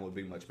did, this town would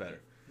be much better.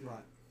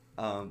 Right.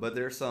 But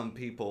there's some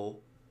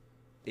people,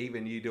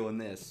 even you doing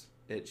this,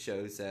 it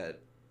shows that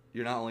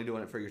you're not only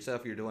doing it for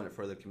yourself, you're doing it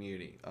for the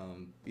community.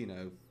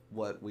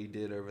 What we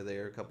did over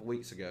there a couple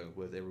weeks ago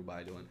with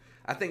everybody doing.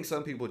 I think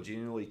some people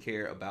genuinely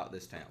care about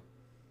this town.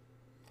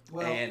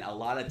 Well, and a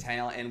lot of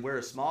town, and we're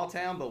a small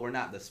town, but we're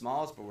not the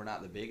smallest, but we're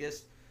not the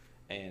biggest.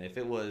 And if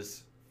it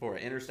was for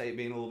an interstate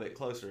being a little bit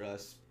closer to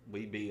us,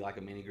 we'd be like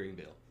a mini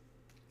Greenville.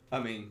 I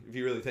mean, if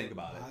you really think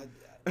about it.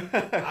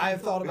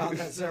 I've thought about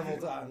that several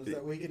times,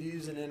 that we could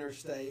use an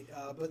interstate,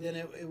 but then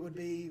it would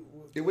be.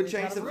 It would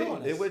change the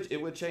feel.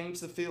 It would change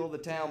the feel of the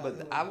town. Yeah,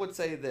 but I would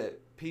say that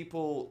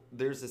people,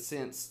 there's a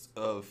sense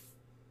of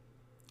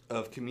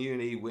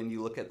community when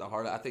you look at the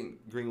heart. I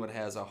think Greenwood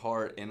has a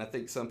heart, and I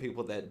think some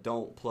people that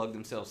don't plug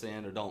themselves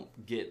in or don't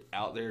get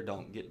out there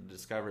don't get to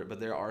discover it. But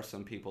there are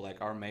some people, like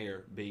our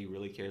mayor B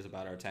really cares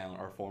about our town.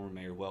 Our former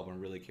mayor Wellborn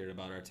really cared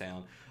about our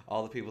town.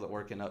 All the people that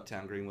work in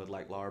Uptown Greenwood,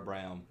 like Laura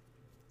Brown.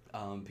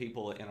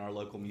 People in our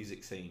local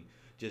music scene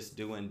just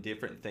doing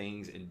different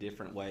things in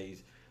different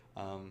ways.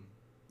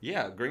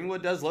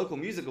 Greenwood does local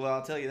music well,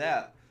 I'll tell you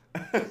that.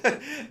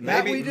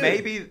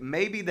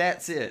 maybe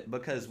that's it,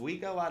 because we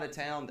go out of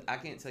town. I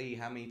can't tell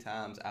you how many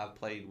times I've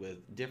played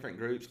with different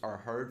groups or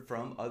heard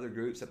from other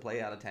groups that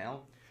play out of town.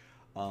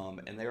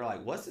 And they were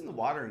like, what's in the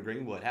water in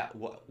Greenwood?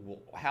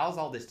 How's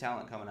all this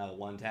talent coming out of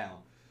one town?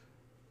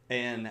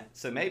 And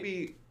so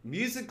maybe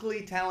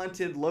musically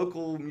talented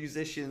local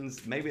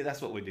musicians, maybe that's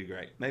what we do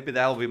great. Maybe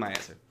that'll be my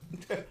answer.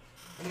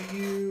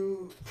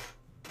 Do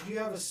you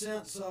have a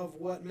sense of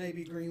what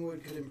maybe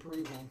Greenwood could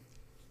improve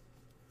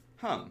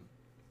on?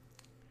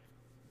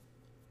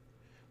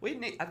 We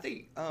need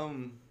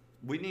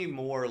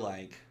more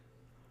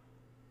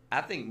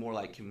more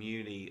like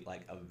community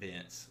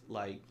events.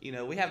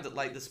 We have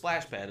the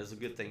splash pad is a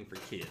good thing for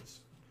kids.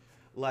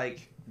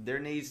 There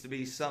needs to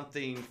be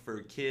something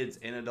for kids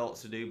and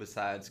adults to do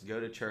besides go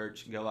to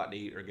church, go out to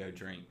eat, or go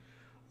drink.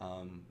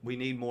 We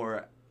need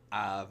more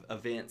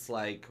events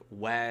like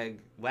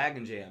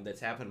Wagon Jam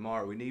that's happening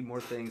tomorrow. We need more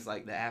things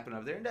like that happen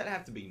over there. It doesn't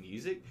have to be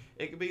music.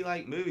 It could be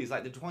like movies,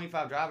 like the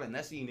 25 Drive-In.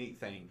 That's a unique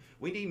thing.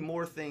 We need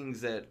more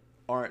things that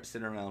aren't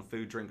sitting around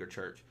food, drink, or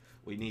church.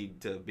 We need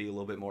to be a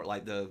little bit more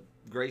like the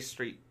Grace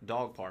Street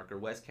Dog Park or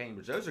West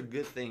Cambridge. Those are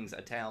good things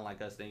a town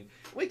like us needs.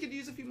 We could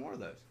use a few more of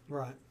those.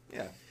 Right.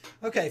 Yeah.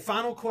 Okay,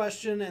 final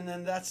question, and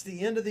then that's the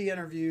end of the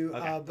interview.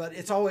 Okay. But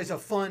it's always a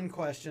fun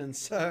question.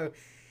 So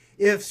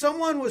if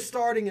someone was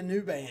starting a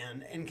new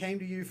band and came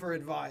to you for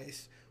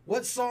advice,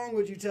 what song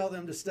would you tell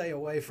them to stay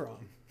away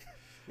from?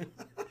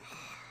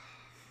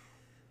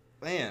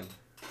 Man,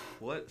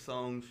 what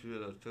song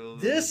should I tell them?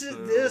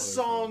 This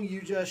song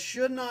you just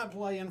should not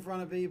play in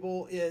front of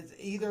people. It's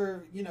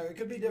either, it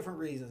could be different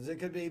reasons. It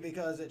could be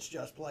because it's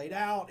just played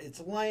out, it's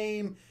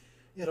lame,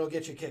 It'll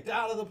get you kicked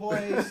out of the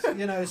place.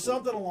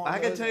 Something along those I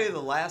can tell you lines.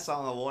 the last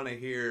song I want to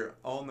hear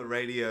on the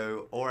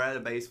radio or at a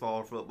baseball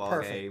or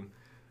football game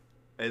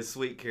is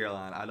Sweet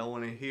Caroline. I don't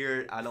want to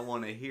hear it. I don't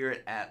want to hear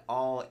it at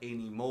all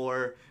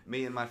anymore.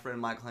 Me and my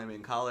friend Michael Hammond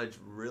in college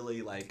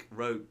really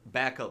wrote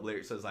backup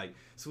lyrics. So it's like,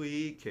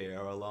 Sweet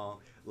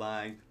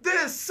Caroline,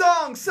 this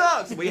song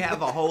sucks. We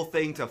have a whole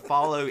thing to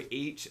follow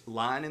each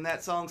line in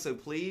that song. So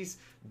please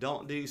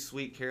don't do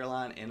Sweet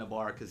Caroline in a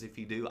bar, because if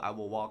you do, I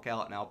will walk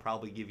out and I'll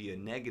probably give you a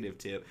negative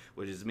tip,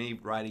 which is me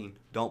writing,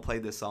 don't play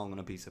this song on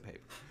a piece of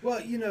paper.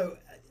 Well,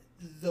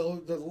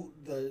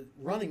 the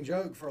running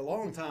joke for a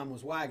long time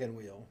was Wagon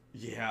Wheel.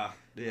 Yeah.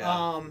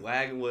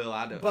 Wagon Wheel,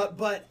 I don't.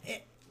 But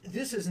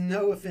this is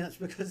no offense,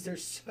 because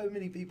there's so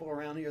many people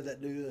around here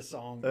that do this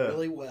song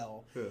really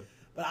well.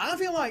 But I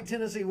feel like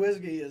Tennessee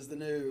Whiskey is the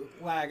new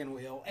Wagon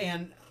Wheel,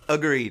 and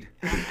agreed.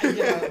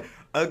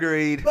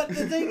 Agreed. But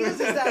the thing is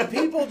that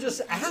people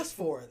just ask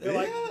for it. They're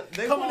like,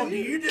 "Come on, do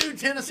you do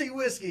Tennessee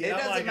Whiskey?" It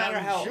doesn't matter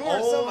how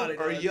old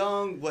or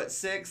young, what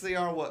sex they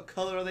are, what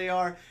color they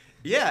are.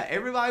 Yeah,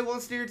 everybody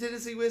wants to hear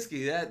Tennessee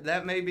Whiskey.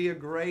 That may be a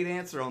great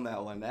answer on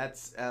that one.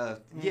 That's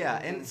yeah,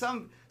 and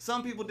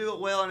some people do it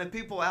well, and if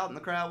people out in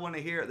the crowd want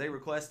to hear it, they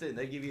request it and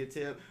they give you a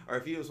tip. Or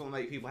if you just want to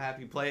make people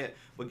happy, play it.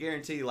 But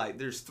guarantee,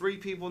 there's 3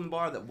 people in the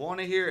bar that want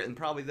to hear it, and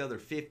probably the other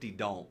 50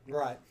 don't.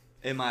 Right.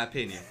 In my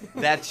opinion.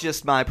 That's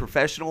just my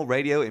professional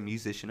radio and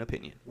musician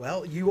opinion.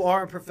 Well, you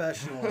are a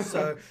professional,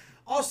 so.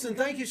 Austin,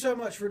 thank you so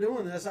much for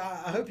doing this.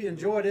 I hope you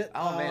enjoyed it.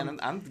 Oh, man,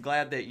 I'm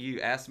glad that you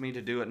asked me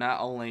to do it,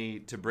 not only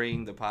to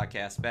bring the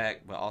podcast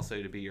back, but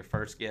also to be your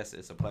first guest.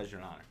 It's a pleasure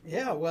and honor.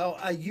 Yeah, well,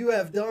 you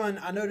have done,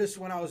 I noticed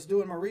when I was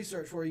doing my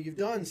research for you, you've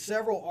done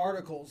several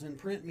articles in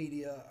print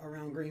media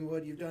around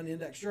Greenwood. You've done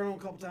Index Journal a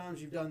couple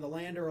times. You've done the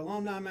Lander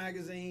Alumni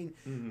Magazine.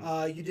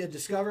 Mm-hmm. You did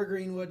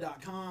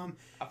DiscoverGreenwood.com.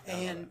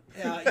 And,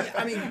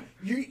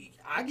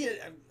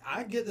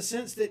 I get the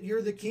sense that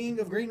you're the king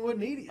of Greenwood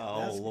media.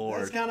 Oh,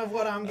 Lord. That's kind of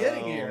what I'm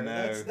getting here.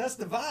 No. That's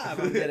the vibe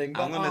I'm getting.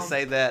 I'm going to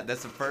say that.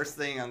 That's the first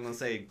thing I'm going to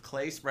say.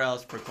 Clay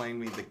Sprouse proclaimed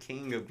me the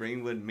king of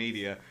Greenwood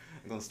media.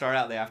 I'm going to start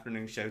out the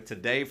afternoon show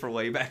today for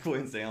Way Back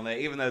Wednesday on that,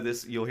 even though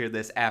you'll hear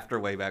this after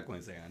Way Back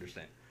Wednesday, I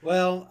understand.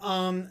 Well,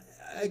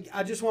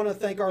 I just want to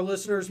thank our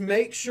listeners.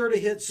 Make sure to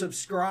hit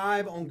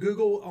subscribe on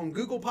Google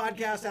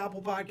Podcast,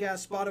 Apple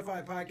Podcast,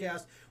 Spotify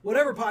Podcast,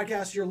 whatever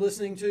podcast you're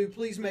listening to.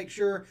 Please make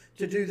sure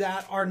to do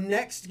that. Our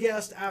next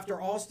guest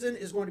after Austin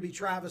is going to be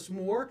Travis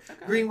Moore,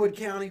 Greenwood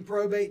County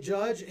probate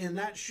judge, and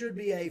that should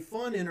be a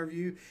fun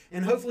interview.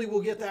 And hopefully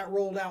we'll get that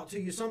rolled out to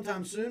you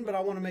sometime soon. But I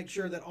want to make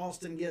sure that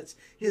Austin gets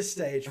his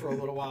stage for a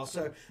little while.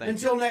 So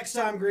until next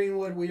time,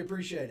 Greenwood, we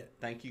appreciate it.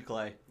 Thank you,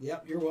 Clay.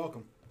 Yep, you're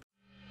welcome.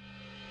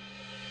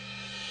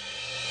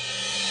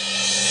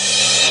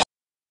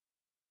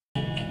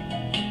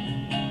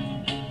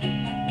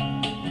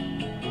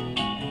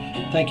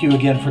 Thank you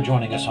again for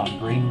joining us on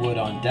Greenwood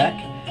on Deck.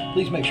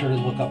 Please make sure to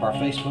look up our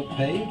Facebook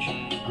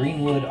page,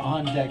 Greenwood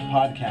on Deck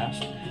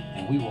Podcast,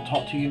 and we will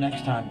talk to you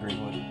next time,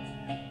 Greenwood.